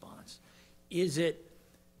a response? Is it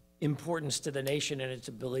importance to the nation and its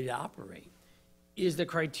ability to operate? Is the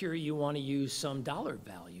criteria you want to use some dollar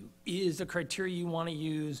value? Is the criteria you want to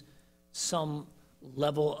use some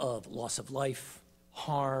level of loss of life,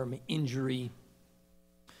 harm, injury?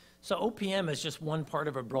 So OPM is just one part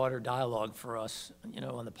of a broader dialogue for us, you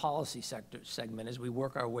know, on the policy segment as we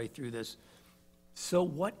work our way through this. So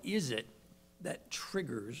what is it that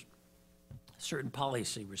triggers certain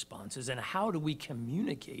policy responses, and how do we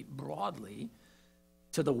communicate broadly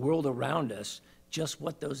to the world around us just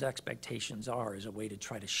what those expectations are as a way to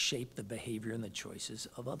try to shape the behavior and the choices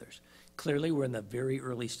of others? Clearly, we're in the very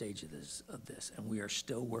early stage of this, and we are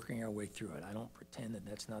still working our way through it. I don't pretend that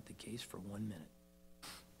that's not the case for 1 minute.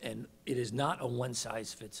 And it is not a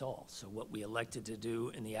one-size-fits-all. So what we elected to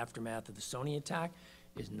do in the aftermath of the Sony attack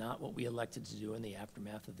is not what we elected to do in the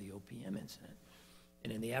aftermath of the OPM incident.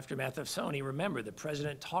 And in the aftermath of Sony, remember, the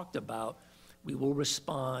president talked about, we will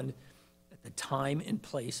respond at the time and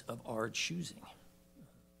place of our choosing.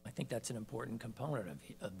 I think that's an important component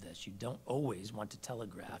of this. You don't always want to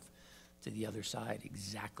telegraph to the other side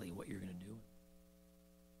exactly what you're going to do.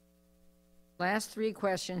 Last 3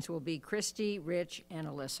 questions will be Christy, Rich, and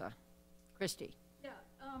Alyssa. Christy. Yeah,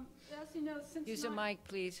 as you know, since Use a mic,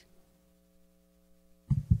 please.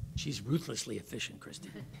 She's ruthlessly efficient, Christy.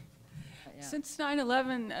 Since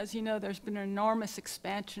 9/11, as you know, there's been an enormous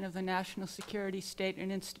expansion of the national security state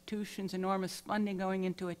and institutions, enormous funding going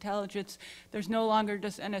into intelligence. There's no longer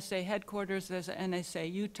just NSA headquarters, there's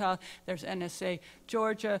NSA Utah, there's NSA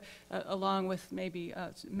Georgia, along with maybe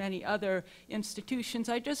many other institutions.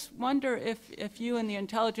 I just wonder if you and the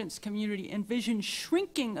intelligence community envision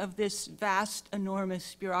shrinking of this vast,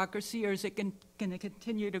 enormous bureaucracy, or is it going to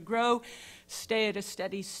continue to grow, stay at a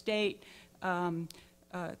steady state?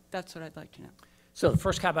 That's what I'd like to know. So the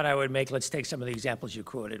first comment I would make, let's take some of the examples you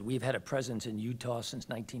quoted. We've had a presence in Utah since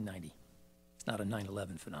 1990. It's not a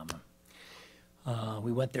 9/11 phenomenon.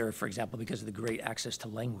 We went there, for example, because of the great access to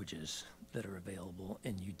languages that are available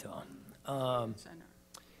in Utah.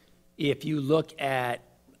 If you look at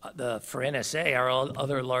for NSA, our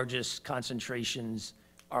other largest concentrations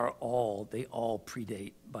they all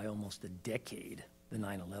predate by almost a decade the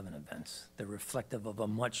 9/11 events. They're reflective of a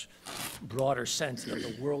much broader sense that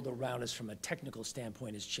the world around us from a technical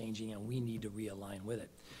standpoint is changing and we need to realign with it.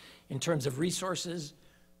 In terms of resources,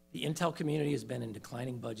 the intel community has been in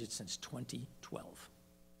declining budgets since 2012.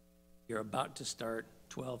 You're about to start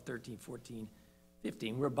 12, 13, 14,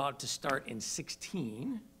 15. We're about to start in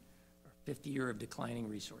 16, our 50th year of declining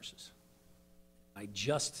resources. I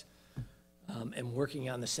just am working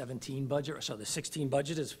on the 17 budget, so the 16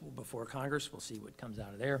 budget is before Congress. We'll see what comes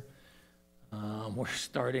out of there. We're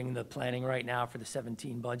starting the planning right now for the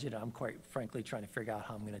 17 budget. I'm quite frankly trying to figure out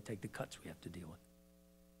how I'm going to take the cuts we have to deal with.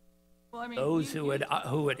 Well, I mean, Those who would,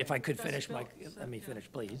 if I could finish, let me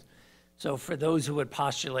finish, please. So for those who would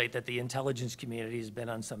postulate that the intelligence community has been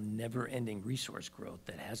on some never-ending resource growth,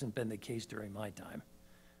 that hasn't been the case during my time.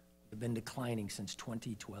 We've been declining since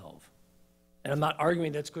 2012. And I'm not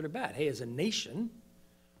arguing that's good or bad. Hey, as a nation,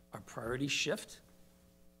 our priorities shift.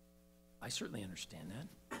 I certainly understand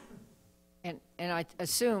that. And I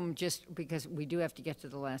assume, just because we do have to get to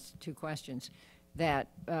the last two questions, that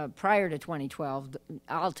prior to 2012,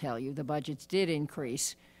 I'll tell you, the budgets did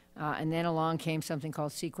increase, and then along came something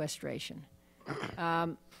called sequestration.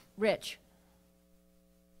 Rich.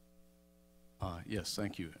 Yes,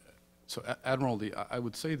 thank you. So, Admiral, I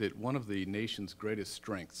would say that one of the nation's greatest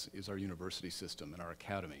strengths is our university system and our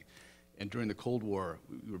academy. And during the Cold War,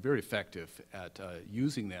 we were very effective at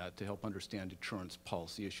using that to help understand deterrence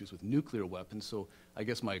policy issues with nuclear weapons. So I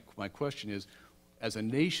guess my question is, as a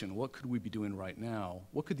nation, what could we be doing right now?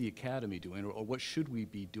 What could the academy do, or what should we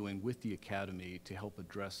be doing with the academy to help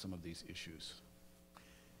address some of these issues?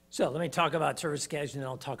 So let me talk about service academies, and then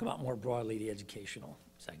I'll talk about more broadly the educational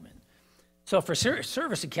segment. So for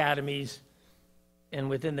service academies and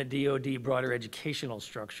within the DoD broader educational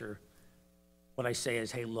structure, what I say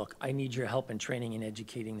is, hey, look, I need your help in training and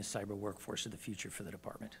educating the cyber workforce of the future for the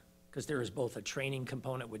department. Because there is both a training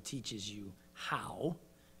component which teaches you how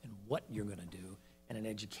and what you're going to do, and an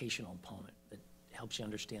educational component that helps you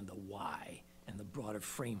understand the why and the broader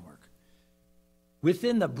framework.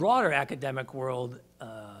 Within the broader academic world,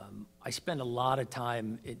 I spend a lot of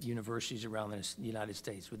time at universities around the United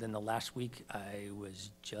States. Within the last week, I was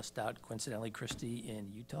just out, coincidentally, Christie,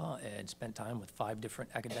 in Utah, and spent time with 5 different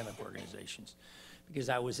academic organizations because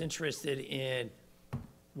I was interested in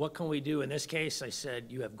what can we do. In this case, I said,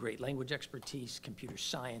 you have great language expertise, computer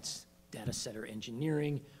science, data center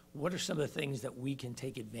engineering. What are some of the things that we can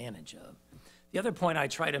take advantage of? The other point I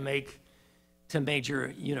try to make to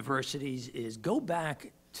major universities is go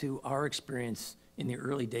back to our experience in the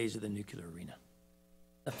early days of the nuclear arena.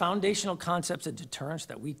 The foundational concepts of deterrence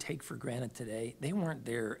that we take for granted today, they weren't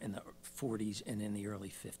there in the 40s and in the early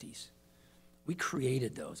 50s. We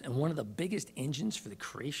created those, and one of the biggest engines for the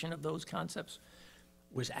creation of those concepts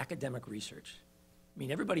was academic research. I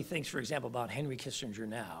mean, everybody thinks, for example, about Henry Kissinger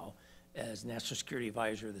now as National Security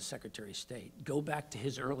Advisor of the Secretary of State. Go back to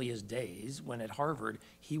his earliest days when at Harvard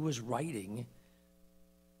he was writing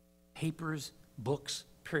papers, books,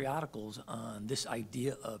 periodicals on this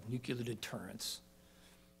idea of nuclear deterrence.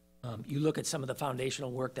 You look at some of the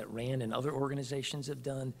foundational work that RAND and other organizations have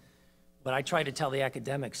done. What I try to tell the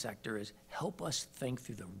academic sector is help us think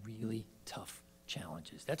through the really tough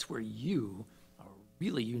challenges. That's where you are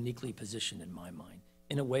really uniquely positioned in my mind,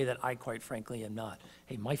 in a way that I, quite frankly, am not.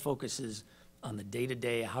 Hey, my focus is on the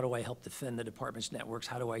day-to-day. How do I help defend the department's networks?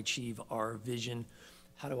 How do I achieve our vision?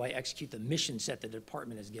 How do I execute the mission set the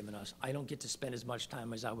department has given us? I don't get to spend as much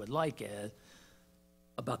time as I would like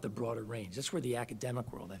about the broader range. That's where the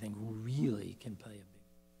academic world, I think, really can play a big.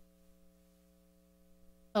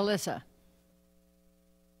 Alyssa.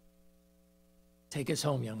 Take us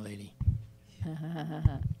home, young lady.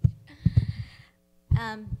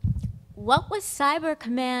 What was Cyber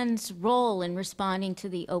Command's role in responding to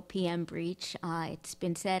the OPM breach? It's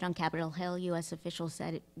been said on Capitol Hill, U.S. officials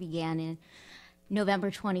said it began in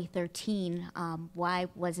November 2013. Why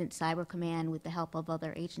wasn't Cyber Command, with the help of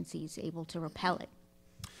other agencies, able to repel it?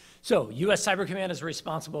 So, U.S. Cyber Command is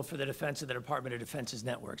responsible for the defense of the Department of Defense's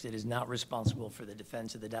networks. It is not responsible for the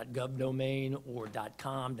defense of the .gov domain or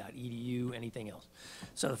 .com, .edu, anything else.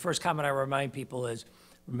 So the first comment I remind people is,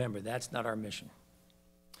 remember, that's not our mission.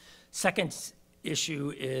 Second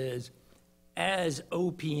issue is, as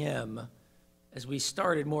OPM, as we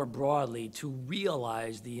started more broadly to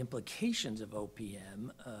realize the implications of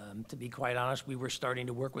OPM, to be quite honest, we were starting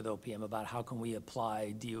to work with OPM about how can we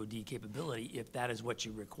apply DoD capability if that is what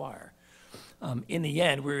you require. In the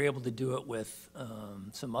end, we were able to do it with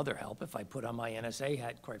some other help. If I put on my NSA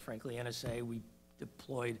hat, quite frankly, NSA, we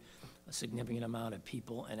deployed a significant amount of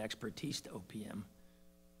people and expertise to OPM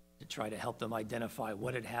to try to help them identify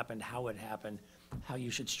what had happened, how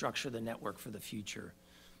you should structure the network for the future.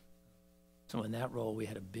 So in that role, we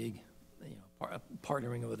had a big,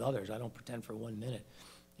 partnering with others. I don't pretend for 1 minute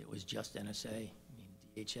it was just NSA. I mean,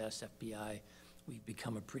 DHS, FBI, we've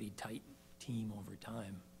become a pretty tight team over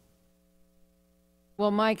time.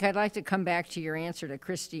 Well, Mike, I'd like to come back to your answer to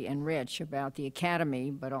Christy and Rich about the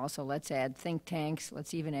academy, but also let's add think tanks.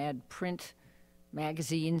 Let's even add print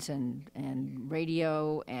magazines and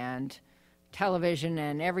radio and television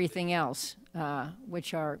and everything else,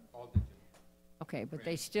 which are, okay, but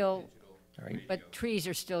they still, but trees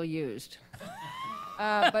are still used.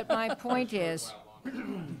 But my point is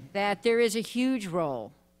that there is a huge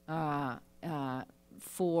role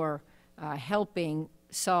for helping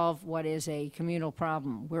solve what is a communal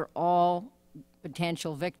problem. We're all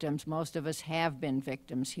potential victims. Most of us have been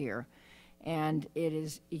victims here. And it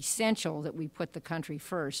is essential that we put the country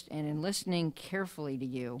first. And in listening carefully to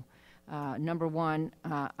you, number one,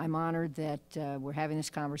 I'm honored that we're having this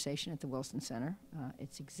conversation at the Wilson Center.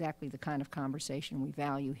 It's exactly the kind of conversation we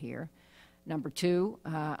value here. Number two,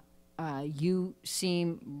 you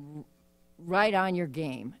seem right on your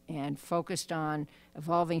game and focused on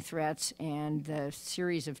evolving threats and the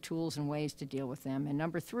series of tools and ways to deal with them. And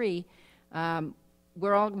number three,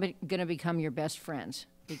 we're all going to become your best friends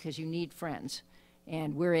because you need friends,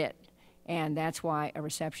 and we're it. And that's why a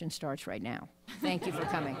reception starts right now. Thank you for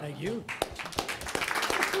coming. Thank you.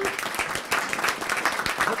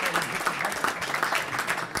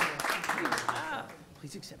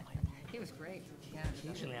 Please accept my. He was great. Yeah.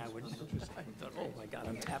 Occasionally I would. I thought, oh my God,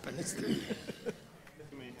 I'm tapping this thing.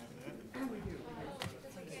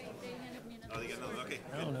 Oh, they got another, okay.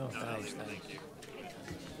 No, no, Thank you.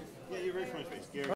 Yeah, you're right from my face. Gary.